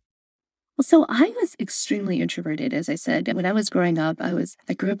 Well, so I was extremely introverted, as I said. When I was growing up,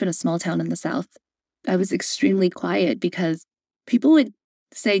 I grew up in a small town in the South. I was extremely quiet because people would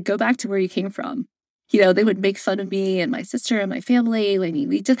say, go back to where you came from. They would make fun of me and my sister and my family. I mean,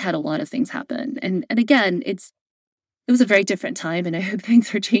 we just had a lot of things happen. And again, it was a very different time, and I hope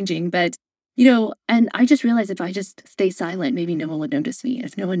things are changing. But, and I just realized if I just stay silent, maybe no one would notice me.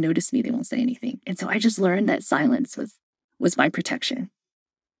 If no one noticed me, they won't say anything. And so I just learned that silence was my protection.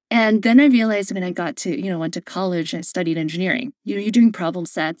 And then I realized when I got to, went to college and I studied engineering, you're doing problem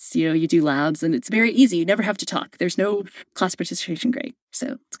sets, you do labs, and it's very easy. You never have to talk. There's no class participation grade.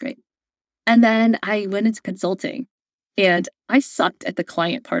 So it's great. And then I went into consulting, and I sucked at the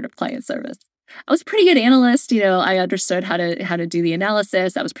client part of client service. I was a pretty good analyst. I understood how to do the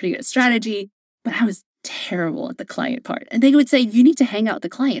analysis. I was pretty good at strategy, but I was terrible at the client part. And they would say, you need to hang out with the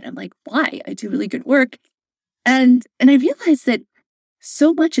client. I'm like, why? I do really good work. And I realized that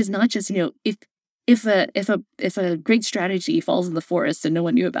so much is not just, if a great strategy falls in the forest and no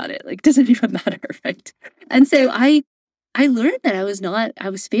one knew about it, doesn't even matter, right? And so I learned that I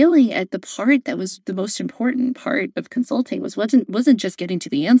was failing at the part that was the most important part of consulting wasn't just getting to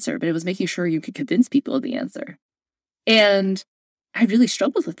the answer, but it was making sure you could convince people of the answer. And I really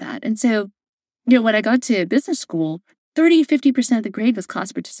struggled with that. And so, when I got to business school, 50% of the grade was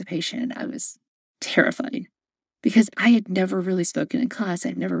class participation. I was terrified because I had never really spoken in class.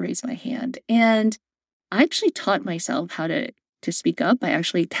 I'd never raised my hand. And I actually taught myself how to speak up by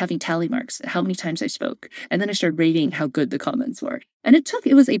actually having tally marks, how many times I spoke. And then I started rating how good the comments were. And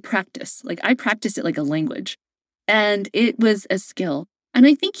it was a practice. I practiced it like a language. And it was a skill. And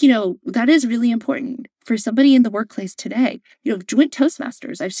I think, that is really important for somebody in the workplace today. Join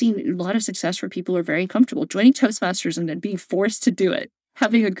Toastmasters. I've seen a lot of success where people are very comfortable joining Toastmasters and then being forced to do it.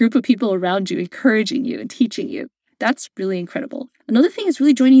 Having a group of people around you, encouraging you and teaching you. That's really incredible. Another thing is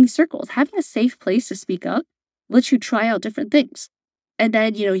really joining these circles. Having a safe place to speak up lets you try out different things. And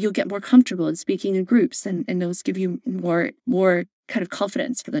then, you'll get more comfortable in speaking in groups, and those give you more kind of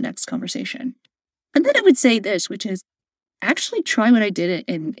confidence for the next conversation. And then I would say this, which is actually try what I did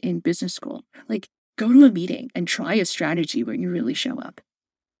in business school. Go to a meeting and try a strategy where you really show up.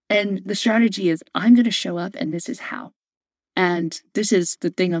 And the strategy is, I'm going to show up and this is how. And this is the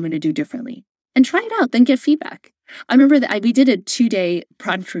thing I'm going to do differently. And try it out, then get feedback. I remember that we did a 2-day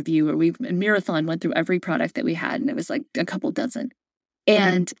product review where a marathon went through every product that we had, and it was like a couple dozen.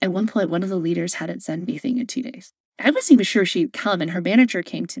 And at one point, one of the leaders hadn't said anything in 2 days. I wasn't even sure she'd come, and her manager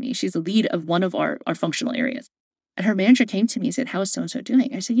came to me. She's the lead of one of our functional areas. And her manager came to me and said, how is so-and-so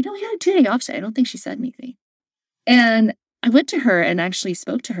doing? I said, we had a 2-day offsite. I don't think she said anything. And I went to her and actually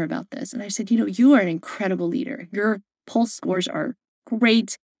spoke to her about this. And I said, you are an incredible leader. Your pulse scores are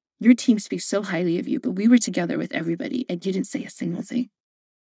great. Your team speaks so highly of you, but we were together with everybody and you didn't say a single thing.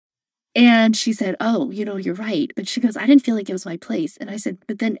 And she said, oh, you're right. But she goes, I didn't feel like it was my place. And I said,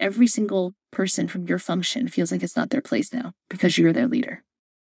 but then every single person from your function feels like it's not their place now because you're their leader.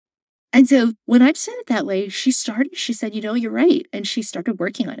 And so when I said it that way, she said, you're right. And she started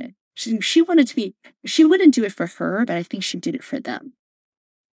working on it. She wouldn't do it for her, but I think she did it for them.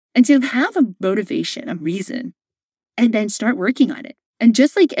 And so have a motivation, a reason, and then start working on it. And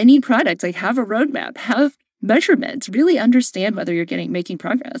just like any product, have a roadmap, have measurements, really understand whether you're making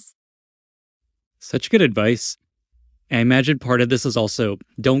progress. Such good advice. I imagine part of this is also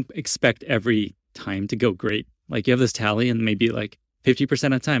don't expect every time to go great. You have this tally and maybe 50%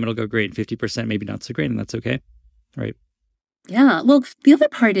 of the time it'll go great, 50% maybe not so great, and that's okay, right? Yeah. Well, the other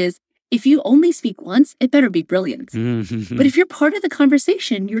part is if you only speak once, it better be brilliant. But if you're part of the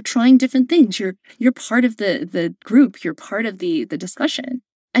conversation, you're trying different things. You're part of the group. You're part of the discussion.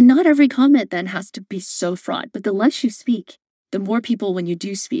 And not every comment then has to be so fraught. But the less you speak, the more people, when you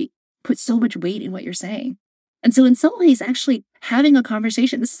do speak, put so much weight in what you're saying. And so in some ways, actually having a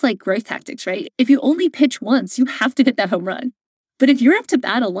conversation, this is like growth tactics, right? If you only pitch once, you have to hit that home run. But if you're up to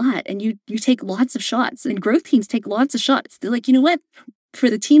bat a lot and you take lots of shots, and growth teams take lots of shots, they're like, you know what? For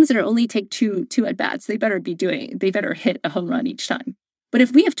the teams that are only take two at bats, they better hit a home run each time. But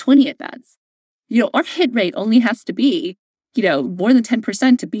if we have 20 at-bats, our hit rate only has to be, more than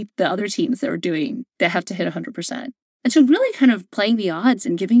 10% to beat the other teams that have to hit 100%. And so really kind of playing the odds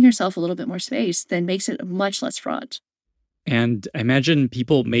and giving yourself a little bit more space then makes it much less fraught. And I imagine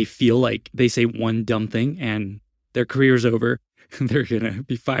people may feel like they say one dumb thing and their career's over. They're going to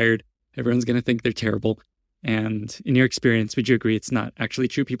be fired. Everyone's going to think they're terrible. And in your experience, would you agree it's not actually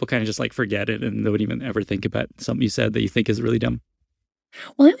true? People kind of just like forget it and they wouldn't even ever think about something you said that you think is really dumb.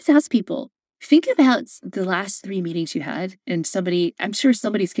 Well, I always ask people, think about the last 3 meetings you had and I'm sure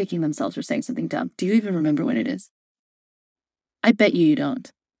somebody's kicking themselves for saying something dumb. Do you even remember when it is? I bet you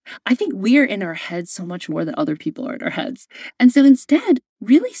don't. I think we're in our heads so much more than other people are in our heads. And so instead,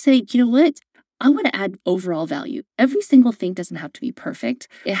 really say, you know what? I want to add overall value. Every single thing doesn't have to be perfect.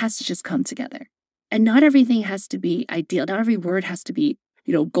 It has to just come together. And not everything has to be ideal. Not every word has to be,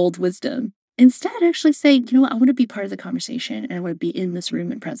 gold wisdom. Instead, actually say, I want to be part of the conversation and I want to be in this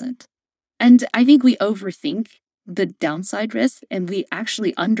room and present. And I think we overthink the downside risk and we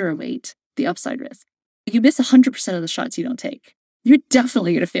actually underweight the upside risk. You miss 100% of the shots you don't take. You're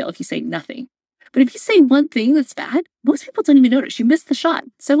definitely going to fail if you say nothing. But if you say one thing that's bad, most people don't even notice. You missed the shot.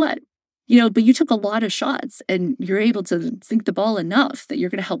 So what? But you took a lot of shots and you're able to sink the ball enough that you're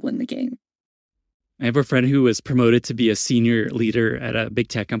going to help win the game. I have a friend who was promoted to be a senior leader at a big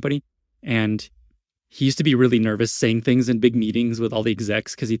tech company. And he used to be really nervous saying things in big meetings with all the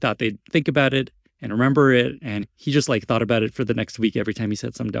execs because he thought they'd think about it and remember it. And he just thought about it for the next week every time he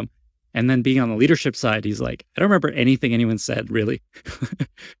said something dumb. And then being on the leadership side, he's like, I don't remember anything anyone said, really.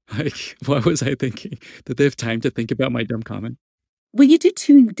 What was I thinking? Did they have time to think about my dumb comment? Well, you do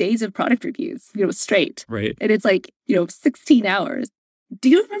 2 days of product reviews, straight. Right. And it's 16 hours. Do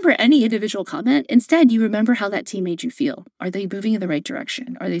you remember any individual comment? Instead, you remember how that team made you feel. Are they moving in the right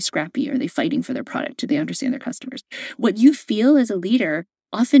direction? Are they scrappy? Are they fighting for their product? Do they understand their customers? What you feel as a leader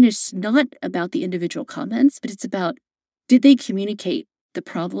often is not about the individual comments, but it's about, did they communicate the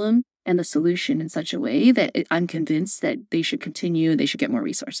problem and the solution in such a way that I'm convinced that they should continue, they should get more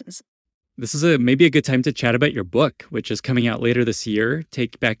resources. This is maybe a good time to chat about your book, which is coming out later this year,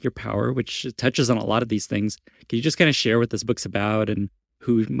 Take Back Your Power, which touches on a lot of these things. Can you just kind of share what this book's about and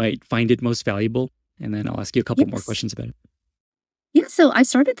who might find it most valuable? And then I'll ask you a couple more questions about it. Yeah, so I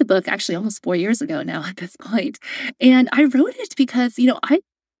started the book actually almost 4 years ago now at this point. And I wrote it because,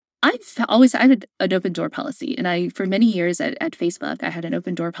 I had an open door policy. And for many years at Facebook, I had an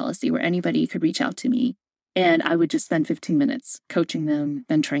open door policy where anybody could reach out to me and I would just spend 15 minutes coaching them,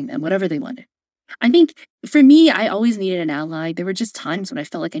 mentoring them, whatever they wanted. I think for me, I always needed an ally. There were just times when I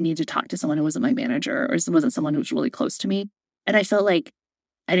felt like I needed to talk to someone who wasn't my manager or wasn't someone who was really close to me. And I felt like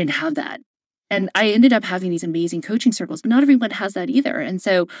I didn't have that. And I ended up having these amazing coaching circles, but not everyone has that either. And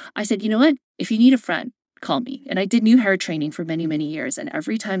so I said, you know what? If you need a friend, call me. And I did new hire training for many, many years. And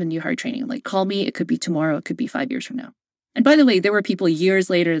every time in new hire training, I'm like, call me. It could be tomorrow. It could be 5 years from now. And by the way, there were people years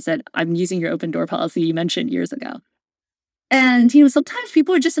later that said, I'm using your open door policy you mentioned years ago. And, sometimes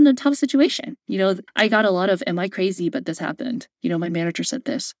people are just in a tough situation. I got a lot of, am I crazy, but this happened. My manager said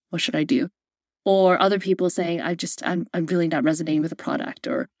this. What should I do? Or other people saying, I'm really not resonating with the product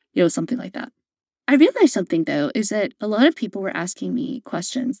or, something like that. I realized something, though, is that a lot of people were asking me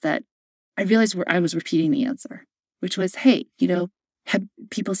questions that I realized I was repeating the answer, which was, hey, have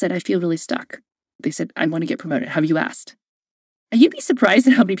people said, I feel really stuck. They said, I want to get promoted. Have you asked? And you'd be surprised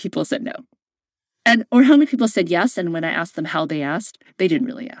at how many people said no. Or how many people said yes. And when I asked them how they asked, they didn't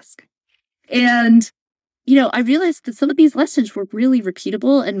really ask. And, I realized that some of these lessons were really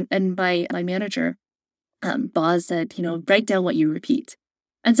repeatable. And my manager, Boz, said, write down what you repeat.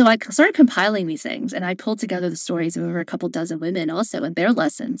 And so I started compiling these things and I pulled together the stories of over a couple dozen women also and their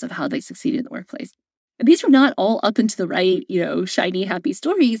lessons of how they succeeded in the workplace. And these were not all up and to the right, shiny, happy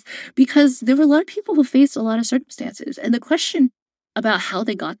stories because there were a lot of people who faced a lot of circumstances. And the question about how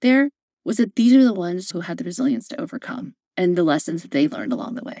they got there was that these are the ones who had the resilience to overcome and the lessons that they learned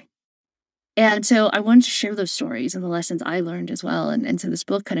along the way. And so I wanted to share those stories and the lessons I learned as well. And so this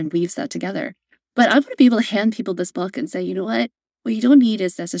book kind of weaves that together. But I want to be able to hand people this book and say, you know what you don't need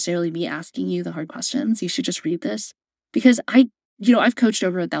is necessarily me asking you the hard questions. You should just read this. Because I've coached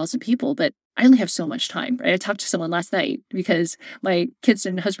over 1,000 people, but I only have so much time, right? I talked to someone last night because my kids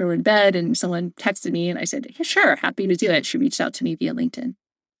and husband were in bed and someone texted me and I said, yeah, sure, happy to do it. She reached out to me via LinkedIn.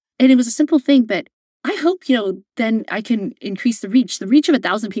 And it was a simple thing, but I hope, then I can increase the reach. The reach of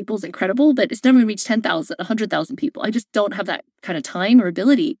 1,000 people is incredible, but it's never going to reach 10,000, 100,000 people. I just don't have that kind of time or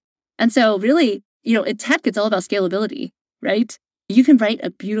ability. And so really, in tech, it's all about scalability, right? You can write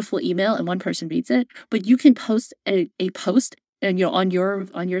a beautiful email and one person reads it, but you can post a post and on your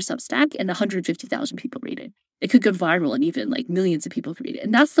Substack, and 150,000 people read it. It could go viral and even like millions of people could read it.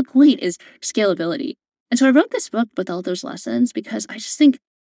 And that's the point, is scalability. And so I wrote this book with all those lessons because I just think,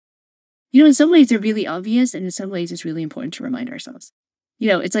 in some ways they're really obvious, and in some ways it's really important to remind ourselves.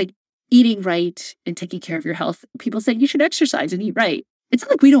 It's like eating right and taking care of your health. People say you should exercise and eat right. It's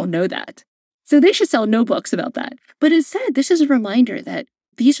not like we don't know that. So they should sell no books about that. But instead, this is a reminder that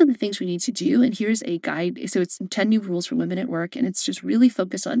these are the things we need to do. And here's a guide. So it's 10 new rules for women at work. And it's just really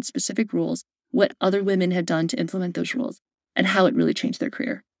focused on specific rules, what other women have done to implement those rules, and how it really changed their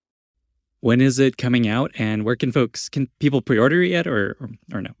career. When is it coming out, and where can people pre-order it yet or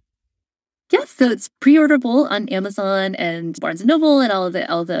no? Yes, so it's pre-orderable on Amazon and Barnes & Noble and all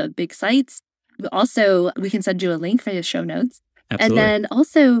the big sites. Also, we can send you a link for the show notes. Absolutely. And then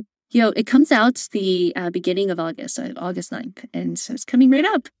also, it comes out the beginning of August, so August 9th. And so it's coming right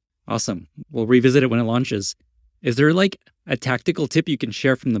up. Awesome. We'll revisit it when it launches. Is there like a tactical tip you can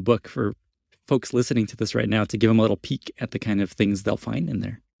share from the book for folks listening to this right now to give them a little peek at the kind of things they'll find in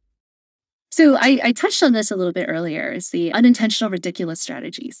there? So I touched on this a little bit earlier. It's the unintentional ridiculous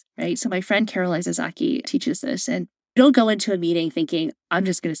strategies, right? So my friend Carol Izazaki teaches this, and don't go into a meeting thinking, I'm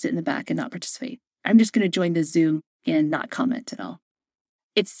just going to sit in the back and not participate. I'm just going to join the Zoom and not comment at all.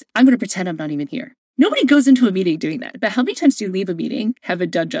 I'm going to pretend I'm not even here. Nobody goes into a meeting doing that. But how many times do you leave a meeting having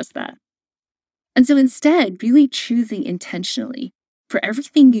done just that? And so instead, really choosing intentionally for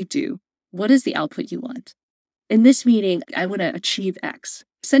everything you do, what is the output you want? In this meeting, I want to achieve X.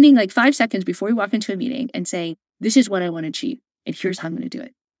 Sending like 5 seconds before you walk into a meeting and saying, this is what I want to achieve, and here's how I'm going to do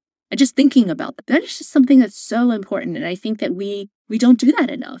it. And just thinking about that. That is just something that's so important. And I think that we don't do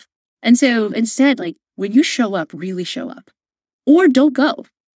that enough. And so instead, like when you show up, really show up. Or don't go.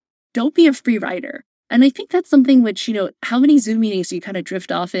 Don't be a free rider. And I think that's something which, how many Zoom meetings do you kind of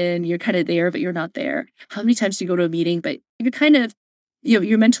drift off in? You're kind of there, but you're not there. How many times do you go to a meeting, but you're kind of,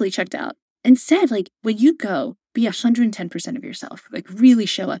 you're mentally checked out? Instead, like when you go, be 110% of yourself, like really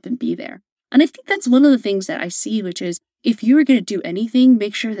show up and be there. And I think that's one of the things that I see, which is if you're going to do anything,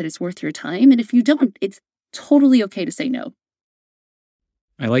 make sure that it's worth your time. And if you don't, it's totally okay to say no.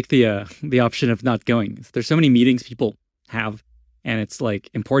 I like the option of not going. There's so many meetings people have, and it's like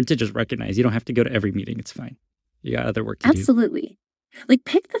important to just recognize you don't have to go to every meeting. It's fine. You got other work to do. Absolutely. Like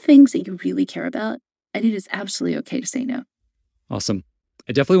pick the things that you really care about, and it is absolutely okay to say no. Awesome.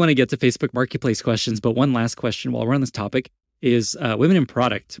 I definitely want to get to Facebook Marketplace questions, but one last question while we're on this topic is Women in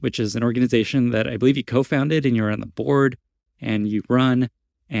Product, which is an organization that I believe you co-founded and you're on the board and you run.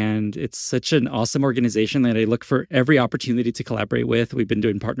 And it's such an awesome organization that I look for every opportunity to collaborate with. We've been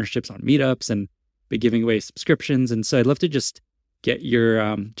doing partnerships on meetups and been giving away subscriptions. And so I'd love to just get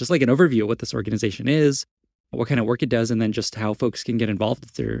your, just like an overview of what this organization is, what kind of work it does, and then just how folks can get involved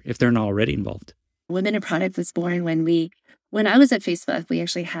if they're not already involved. Women in Product was born when I was at Facebook, we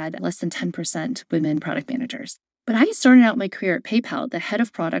actually had less than 10% women product managers. But I started out my career at PayPal. The head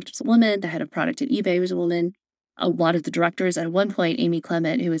of product was a woman. The head of product at eBay was a woman. A lot of the directors, at one point, Amy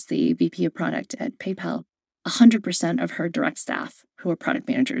Clement, who was the VP of product at PayPal, 100% of her direct staff who were product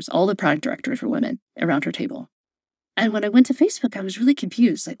managers, all the product directors were women around her table. And when I went to Facebook, I was really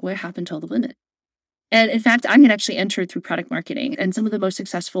confused, like what happened to all the women? And in fact, I had actually entered through product marketing, and some of the most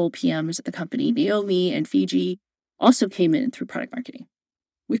successful PMs at the company, Naomi and Fiji, also came in through product marketing.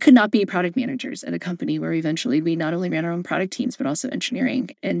 We could not be product managers at a company where eventually we not only ran our own product teams, but also engineering.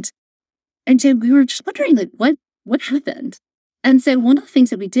 And so we were just wondering, like, what happened? And so one of the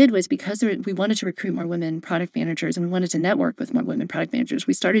things that we did was, because we wanted to recruit more women product managers and we wanted to network with more women product managers,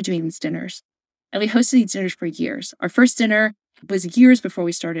 we started doing these dinners. And we hosted these dinners for years. Our first dinner was years before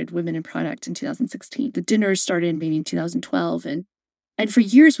we started Women in Product in 2016. The dinners started maybe in 2012. And for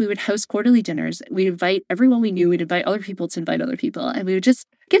years, we would host quarterly dinners. We'd invite everyone we knew. We'd invite other people to invite other people. And we would just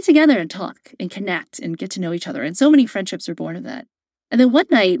get together and talk and connect and get to know each other. And so many friendships were born of that. And then one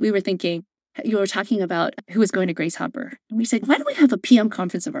night, we were thinking, you were talking about who was going to Grace Hopper. And we said, why don't we have a PM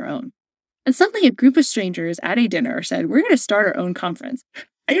conference of our own? And suddenly a group of strangers at a dinner said, we're going to start our own conference.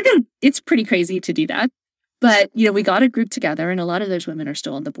 I don't know, it's pretty crazy to do that. But, we got a group together, and a lot of those women are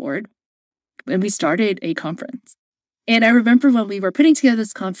still on the board. And we started a conference. And I remember when we were putting together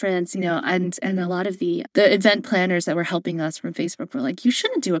this conference, and a lot of the event planners that were helping us from Facebook were like, you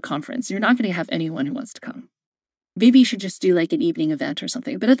shouldn't do a conference. You're not going to have anyone who wants to come. Maybe you should just do like an evening event or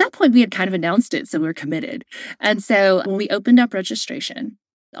something. But at that point, we had kind of announced it, so we were committed. And so when we opened up registration,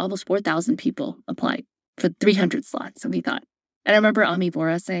 almost 4,000 people applied for 300 slots. And we thought, and I remember Ami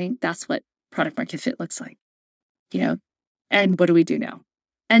Bora saying, that's what product market fit looks like, and what do we do now?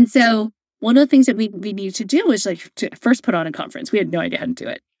 And so one of the things that we needed to do was like to first put on a conference. We had no idea how to do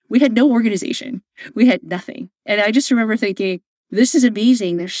it. We had no organization. We had nothing. And I just remember thinking, this is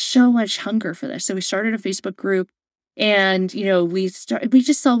amazing. There's so much hunger for this. So we started a Facebook group, and, we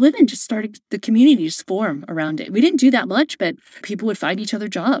just saw women just started the community just form around it. We didn't do that much, but people would find each other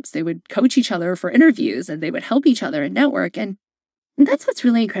jobs. They would coach each other for interviews, and they would help each other and network. And that's what's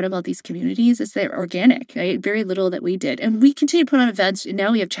really incredible about these communities is they're organic, right? Very little that we did. And we continue to put on events. And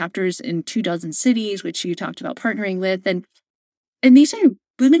now we have chapters in 24 cities, which you talked about partnering with. And these are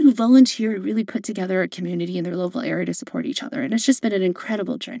women who volunteer to really put together a community in their local area to support each other. And it's just been an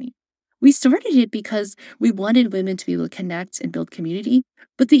incredible journey. We started it because we wanted women to be able to connect and build community.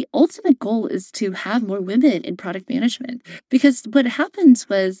 But the ultimate goal is to have more women in product management. Because what happens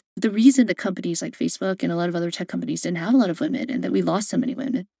was the reason that companies like Facebook and a lot of other tech companies didn't have a lot of women and that we lost so many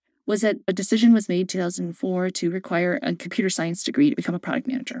women was that a decision was made in 2004 to require a computer science degree to become a product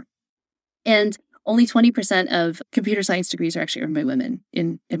manager. And only 20% of computer science degrees are actually earned by women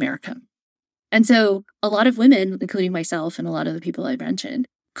in America. And so a lot of women, including myself and a lot of the people I mentioned,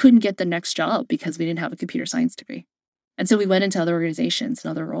 couldn't get the next job because we didn't have a computer science degree. And so we went into other organizations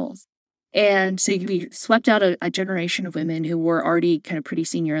and other roles. And so we swept out a generation of women who were already kind of pretty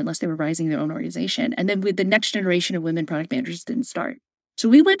senior unless they were rising their own organization. And then with the next generation of women product managers didn't start. So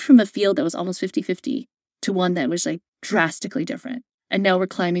we went from a field that was almost 50-50 to one that was like drastically different. And now we're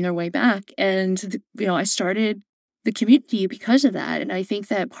climbing our way back. And, I started the community because of that. And I think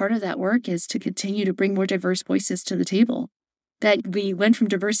that part of that work is to continue to bring more diverse voices to the table. That we went from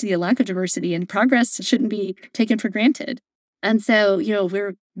diversity to lack of diversity, and progress shouldn't be taken for granted. And so,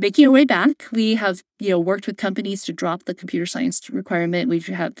 we're making our way back. We have, worked with companies to drop the computer science requirement. We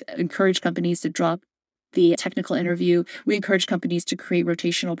have encouraged companies to drop the technical interview. We encourage companies to create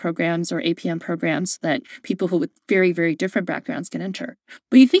rotational programs or APM programs so that people who with very, very different backgrounds can enter.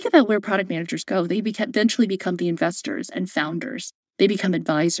 But you think about where product managers go, they eventually become the investors and founders. They become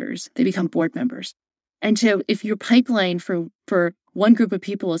advisors. They become board members. And so if your pipeline for one group of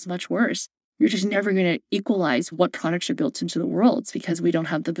people is much worse, you're just never going to equalize what products are built into the world because we don't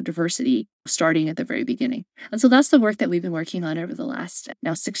have the diversity starting at the very beginning. And so that's the work that we've been working on over the last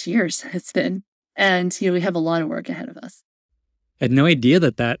now 6 years it's been. And, we have a lot of work ahead of us. I had no idea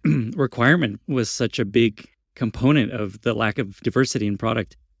that requirement was such a big component of the lack of diversity in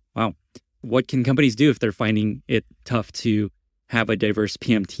product. Wow. What can companies do if they're finding it tough to have a diverse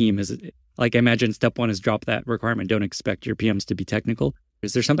PM team? I imagine step one is drop that requirement. Don't expect your PMs to be technical.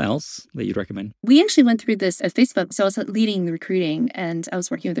 Is there something else that you'd recommend? We actually went through this at Facebook. So I was leading the recruiting and I was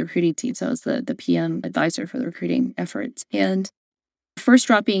working with the recruiting team. So I was the PM advisor for the recruiting efforts. And first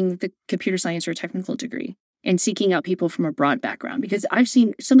dropping the computer science or technical degree and seeking out people from a broad background, because I've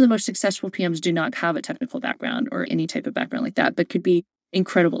seen some of the most successful PMs do not have a technical background or any type of background like that, but could be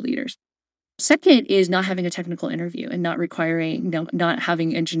incredible leaders. Second is not having a technical interview and not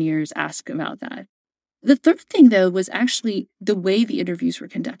having engineers ask about that. The third thing, though, was actually the way the interviews were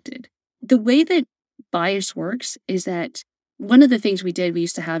conducted. The way that bias works is that one of the things we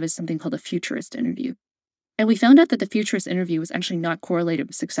used to have is something called a futurist interview. And we found out that the futurist interview was actually not correlated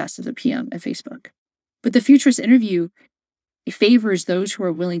with success of the PM at Facebook. But the futurist interview favors those who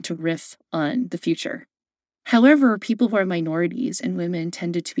are willing to riff on the future. However, people who are minorities and women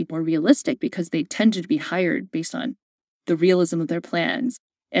tended to be more realistic because they tended to be hired based on the realism of their plans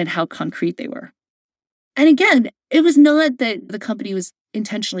and how concrete they were. And again, it was not that the company was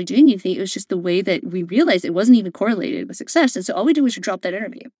intentionally doing anything. It was just the way that we realized it wasn't even correlated with success. And so all we did was drop that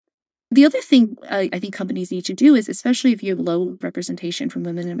interview. The other thing I think companies need to do is, especially if you have low representation from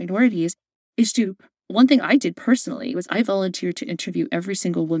women and minorities, one thing I did personally was I volunteered to interview every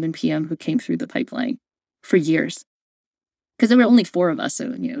single woman PM who came through the pipeline for years. Because there were only 4 of us.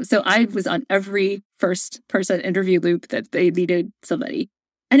 So I was on every first person interview loop that they needed somebody.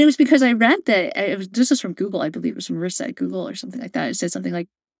 And it was because I read that, this was from Google, I believe it was from Marissa at Google or something like that. It said something like,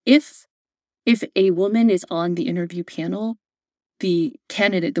 if a woman is on the interview panel, the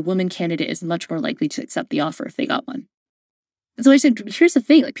woman candidate is much more likely to accept the offer if they got one. And so I said, here's the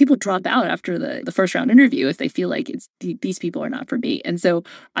thing, people drop out after the first round interview if they feel like these people are not for me. And so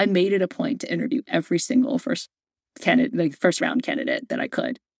I made it a point to interview every single first round candidate that I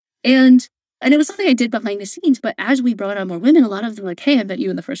could. And it was something I did behind the scenes, but as we brought on more women, a lot of them were like, hey, I met you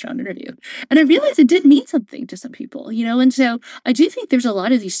in the first round interview. And I realized it did mean something to some people, and so I do think there's a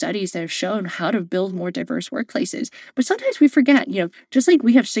lot of these studies that have shown how to build more diverse workplaces. But sometimes we forget, just like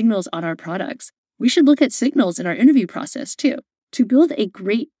we have signals on our products, we should look at signals in our interview process too. To build a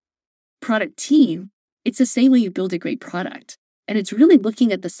great product team, it's the same way you build a great product. And it's really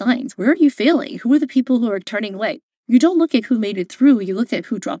looking at the signs. Where are you failing? Who are the people who are turning away? You don't look at who made it through, you look at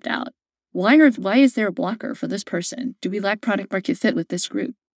who dropped out. Why is there a blocker for this person? Do we lack product market fit with this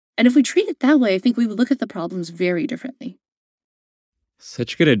group? And if we treat it that way, I think we would look at the problems very differently.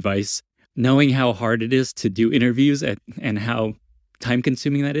 Such good advice. Knowing how hard it is to do interviews and how time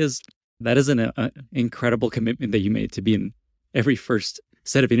consuming that is an incredible commitment that you made to be in every first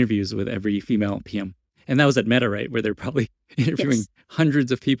set of interviews with every female PM. And that was at Meta, right? Where they're probably interviewing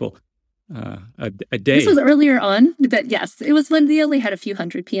hundreds of people a day. This was earlier on, but yes, it was when they only had a few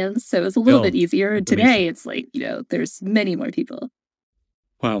hundred PMs. So it was a little bit easier. And today it's like, there's many more people.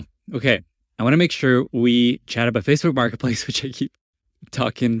 Wow. Okay. I want to make sure we chat about Facebook Marketplace, which I keep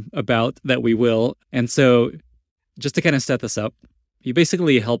talking about that we will. And so just to kind of set this up, you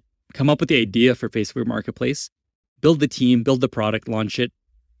basically help come up with the idea for Facebook Marketplace, build the team, build the product, launch it.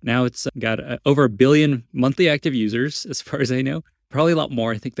 Now it's got over 1 billion monthly active users, as far as I know. Probably a lot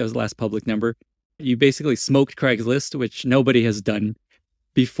more. I think that was the last public number. You basically smoked Craigslist, which nobody has done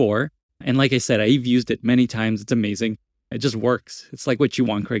before. And like I said, I've used it many times. It's amazing. It just works. It's like what you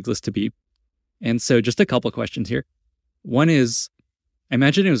want Craigslist to be. And so just a couple of questions here. One is, I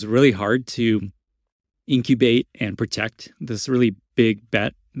imagine it was really hard to incubate and protect this really big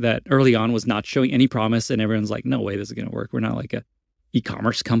bet that early on was not showing any promise. And everyone's like, no way, this is going to work. We're not like a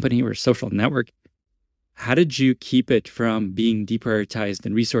e-commerce company. We're a social network. How did you keep it from being deprioritized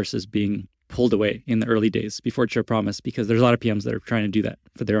and resources being pulled away in the early days before it showed promise? Because there's a lot of PMs that are trying to do that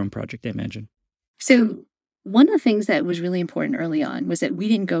for their own project, I imagine. So one of the things that was really important early on was that we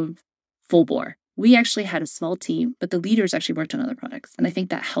didn't go full bore. We actually had a small team, but the leaders actually worked on other products. And I think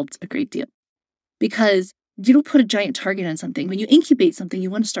that helped a great deal because you don't put a giant target on something. When you incubate something, you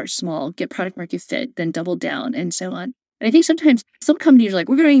want to start small, get product market fit, then double down and so on. And I think sometimes some companies are like,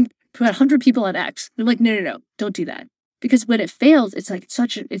 we're going to put 100 people on X. They're like, no, don't do that. Because when it fails, it's like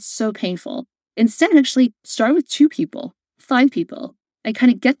it's so painful. Instead, actually start with 2 people, 5 people, and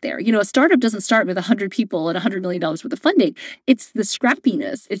kind of get there. A startup doesn't start with 100 people and $100 million worth of funding. It's the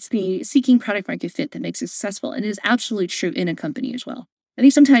scrappiness. It's the seeking product market fit that makes it successful. And it is absolutely true in a company as well. I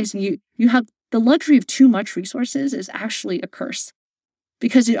think sometimes you have the luxury of too much resources is actually a curse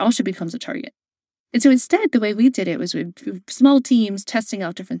because it also becomes a target. And so instead, the way we did it was with small teams testing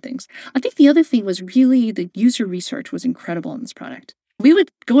out different things. I think the other thing was really the user research was incredible in this product. We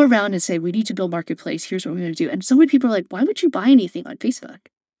would go around and say, we need to build marketplace. Here's what we're going to do. And so many people are like, why would you buy anything on Facebook?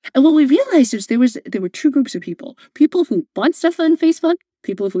 And what we realized is there were 2 groups of people who bought stuff on Facebook,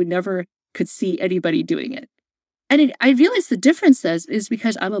 people who never could see anybody doing it. And I realized the difference is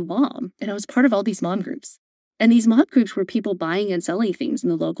because I'm a mom and I was part of all these mom groups. And these mom groups were people buying and selling things in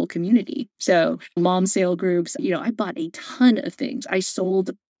the local community. So mom sale groups, I bought a ton of things. I sold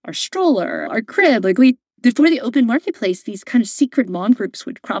our stroller, our crib. Before the open marketplace, these kind of secret mom groups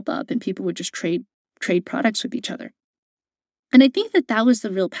would crop up and people would just trade products with each other. And I think that was the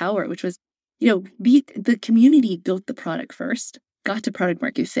real power, which was, the community built the product first, got to product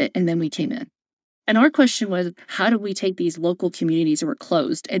market fit, and then we came in. And our question was, how do we take these local communities that were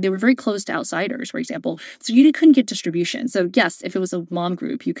closed? And they were very closed to outsiders, for example. So you couldn't get distribution. So yes, if it was a mom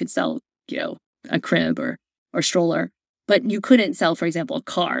group, you could sell, a crib or stroller. But you couldn't sell, for example, a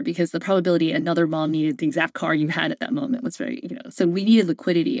car because the probability another mom needed the exact car you had at that moment was very, so we needed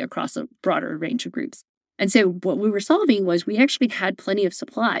liquidity across a broader range of groups. And so what we were solving was we actually had plenty of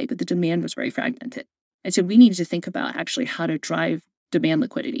supply, but the demand was very fragmented. And so we needed to think about actually how to drive demand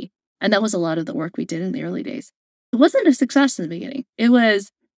liquidity. And that was a lot of the work we did in the early days. It wasn't a success in the beginning. It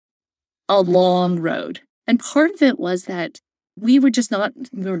was a long road. And part of it was that we were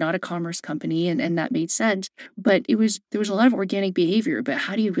not a commerce company and that made sense. But there was a lot of organic behavior, but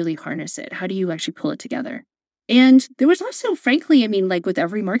how do you really harness it? How do you actually pull it together? And there was also, frankly, like with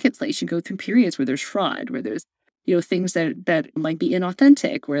every marketplace, you go through periods where there's fraud, where there's things that might be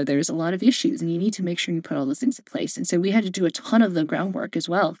inauthentic, where there's a lot of issues, and you need to make sure you put all those things in place. And so we had to do a ton of the groundwork as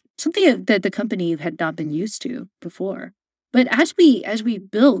well, something that the company had not been used to before. But as we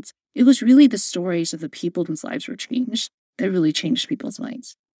built, it was really the stories of the people whose lives were changed that really changed people's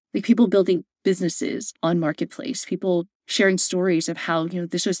minds. Like people building businesses on Marketplace, people sharing stories of how,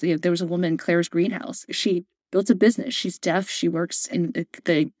 there was a woman, Claire's Greenhouse. She built a business. She's deaf. She works in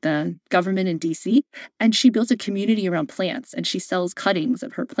the government in DC, and she built a community around plants, and she sells cuttings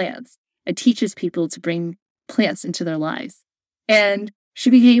of her plants and teaches people to bring plants into their lives. And she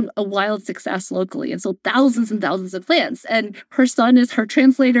became a wild success locally and sold thousands and thousands of plants. And her son is her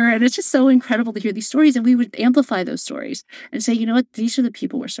translator. And it's just so incredible to hear these stories. And we would amplify those stories and say, these are the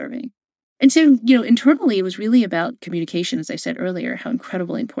people we're serving. And so, internally, it was really about communication, as I said earlier, how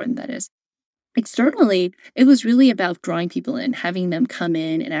incredibly important that is. Externally, it was really about drawing people in, having them come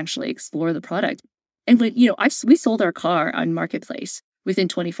in and actually explore the product. And we sold our car on Marketplace within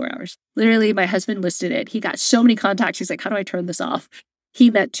 24 hours. Literally, my husband listed it. He got so many contacts. He's like, how do I turn this off? He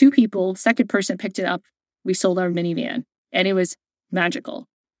met 2 people. Second person picked it up. We sold our minivan. And it was magical.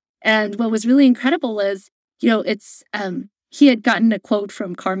 And what was really incredible was, it's he had gotten a quote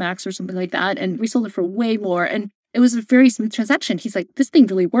from CarMax or something like that, and we sold it for way more. And it was a very smooth transaction. He's like, this thing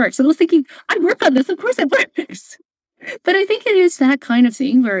really works. And I was thinking, I work on this. Of course it works. But I think it is that kind of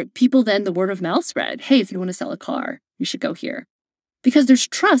thing where people then the word of mouth spread. Hey, if you want to sell a car, you should go here. Because there's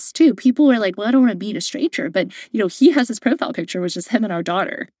trust too. People are like, well, I don't want to meet a stranger. But, he has his profile picture, which is him and our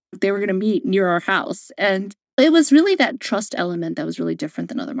daughter. They were going to meet near our house. And it was really that trust element that was really different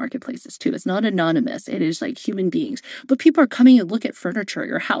than other marketplaces too. It's not anonymous. It is like human beings. But people are coming and look at furniture at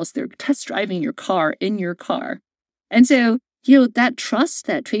your house. They're test driving your car in your car. And so, that trust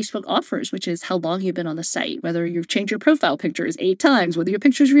that Facebook offers, which is how long you've been on the site, whether you've changed your profile pictures 8 times, whether your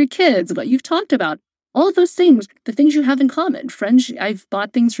pictures of your kids, what you've talked about, all of those things, the things you have in common. Friends, I've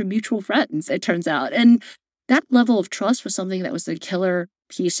bought things from mutual friends, it turns out. And that level of trust was something that was the killer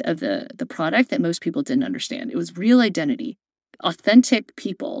piece of the product that most people didn't understand. It was real identity, authentic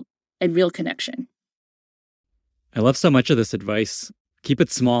people, and real connection. I love so much of this advice. Keep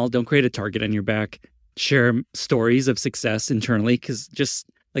it small. Don't create a target on your back. Share stories of success internally, because just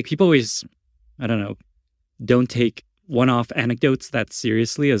like people always, don't take one-off anecdotes that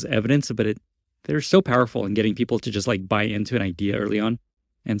seriously as evidence, but they're so powerful in getting people to just like buy into an idea early on.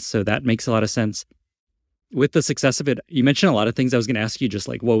 And so that makes a lot of sense. With the success of it, you mentioned a lot of things. I was going to ask you just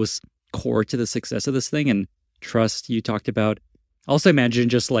like what was core to the success of this thing, and trust you talked about. Also imagine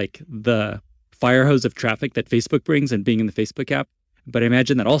just like the fire hose of traffic that Facebook brings and being in the Facebook app. But I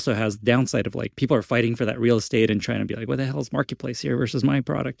imagine that also has downside of like people are fighting for that real estate and trying to be like, what the hell is marketplace here versus my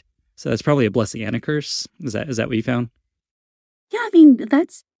product? So that's probably a blessing and a curse. Is that what you found? Yeah,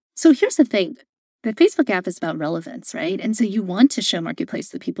 so here's the thing. The Facebook app is about relevance, right? And so you want to show marketplace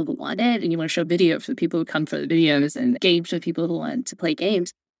to the people who want it, and you want to show video for the people who come for the videos, and games for the people who want to play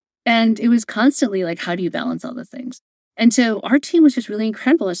games. And it was constantly like, how do you balance all those things? And so our team was just really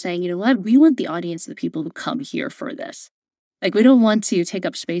incredible at saying, you know what, we want the audience of the people who come here for this. Like, we don't want to take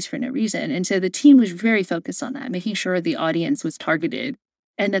up space for no reason. And so the team was very focused on that, making sure the audience was targeted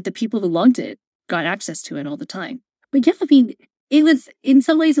and that the people who loved it got access to it all the time. But yeah, it was, in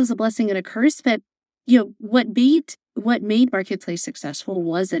some ways, it was a blessing and a curse. But, what made Marketplace successful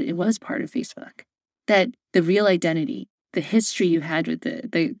was that it was part of Facebook, that the real identity, the history you had with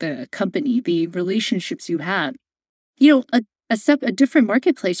the company, the relationships you had, a different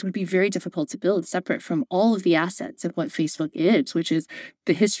marketplace would be very difficult to build separate from all of the assets of what Facebook is, which is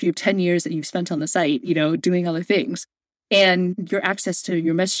the history of 10 years that you've spent on the site, doing other things, and your access to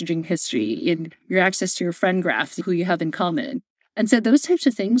your messaging history and your access to your friend graph, who you have in common. And so those types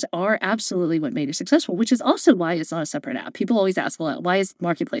of things are absolutely what made it successful, which is also why it's not a separate app. People always ask, well, why is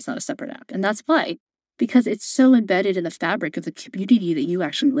Marketplace not a separate app? And that's why. Because it's so embedded in the fabric of the community that you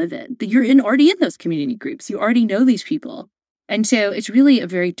actually live in, that you're already in those community groups. You already know these people. And so it's really a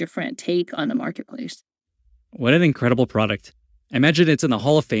very different take on a marketplace. What an incredible product. I imagine it's in the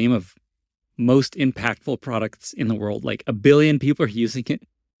Hall of Fame of most impactful products in the world. Like 1 billion people are using it.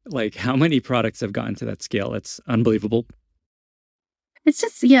 Like, how many products have gotten to that scale? It's unbelievable. It's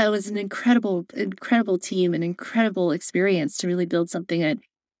just, it was an incredible team, an incredible experience to really build something that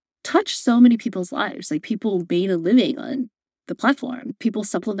touched so many people's lives. Like, people made a living on the platform. People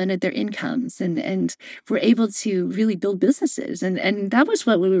supplemented their incomes and were able to really build businesses. And that was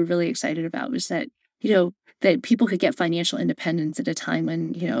what we were really excited about, was that, that people could get financial independence at a time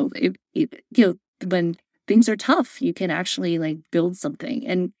when, when things are tough, you can actually like build something.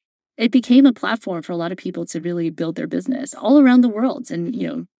 And it became a platform for a lot of people to really build their business all around the world.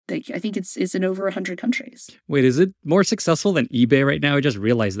 And, I think it's in over 100 countries. Wait, is it more successful than eBay right now? I just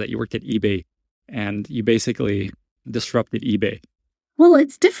realized that you worked at eBay and you basically disrupted eBay. Well,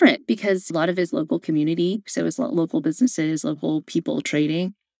 it's different because a lot of it is local community. So it's local businesses, local people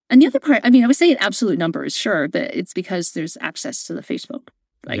trading. And the other part, I would say in absolute numbers, sure, but it's because there's access to the Facebook,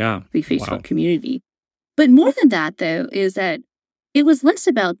 the Facebook community. But more than that, though, is that it was less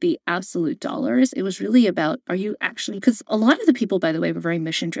about the absolute dollars. It was really about, are you actually, because a lot of the people, by the way, were very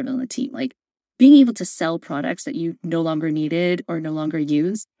mission driven on the team, like being able to sell products that you no longer needed or no longer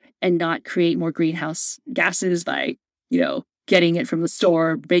use and not create more greenhouse gases by, getting it from the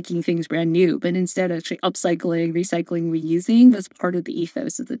store, making things brand new, but instead actually upcycling, recycling, reusing was part of the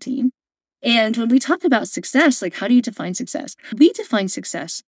ethos of the team. And when we talk about success, like, how do you define success? We define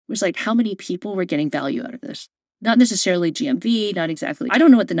success was like how many people were getting value out of this. Not necessarily GMV, not exactly. I don't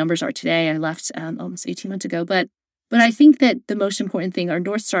know what the numbers are today. I left almost 18 months ago, but I think that the most important thing, our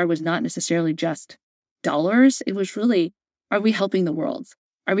North Star was not necessarily just dollars. It was really, are we helping the world?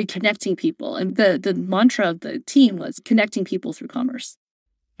 Are we connecting people? And the mantra of the team was connecting people through commerce.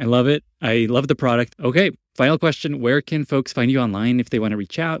 I love it. I love the product. Okay, final question. Where can folks find you online if they want to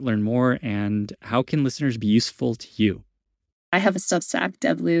reach out, learn more, and how can listeners be useful to you? I have a Substack,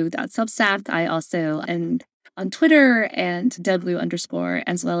 debliu.substack. I also am on Twitter and @deblu_,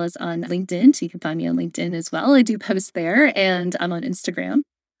 as well as on LinkedIn. So you can find me on LinkedIn as well. I do post there, and I'm on Instagram.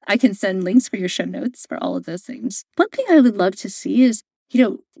 I can send links for your show notes for all of those things. One thing I would love to see is,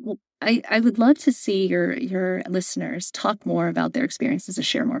 I would love to see your listeners talk more about their experiences and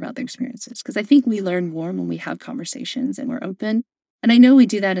share more about their experiences, because I think we learn more when we have conversations and we're open. And I know we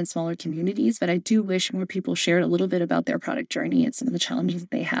do that in smaller communities, but I do wish more people shared a little bit about their product journey and some of the challenges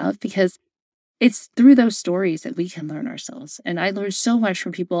that they have, because it's through those stories that we can learn ourselves. And I learned so much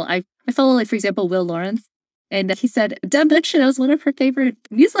from people. I follow, like, for example, Will Lawrence, and he said, Deb mentioned I was one of her favorite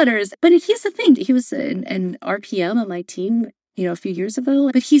newsletters. But here's the thing. He was an RPM on my team, a few years ago,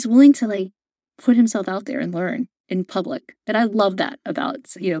 but he's willing to put himself out there and learn in public. And I love that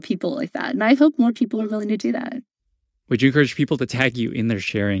about, people like that. And I hope more people are willing to do that. Would you encourage people to tag you in their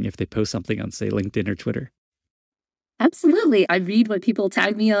sharing if they post something on, say, LinkedIn or Twitter? Absolutely. I read what people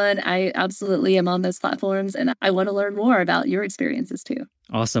tag me on. I absolutely am on those platforms, and I want to learn more about your experiences too.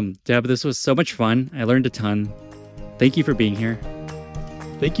 Awesome. Deb, this was so much fun. I learned a ton. Thank you for being here.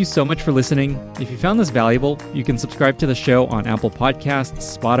 Thank you so much for listening. If you found this valuable, you can subscribe to the show on Apple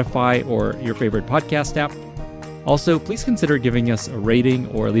Podcasts, Spotify, or your favorite podcast app. Also, please consider giving us a rating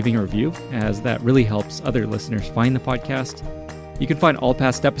or leaving a review, as that really helps other listeners find the podcast. You can find all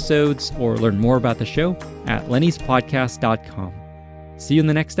past episodes or learn more about the show at lennyspodcast.com. See you in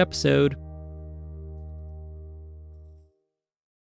the next episode.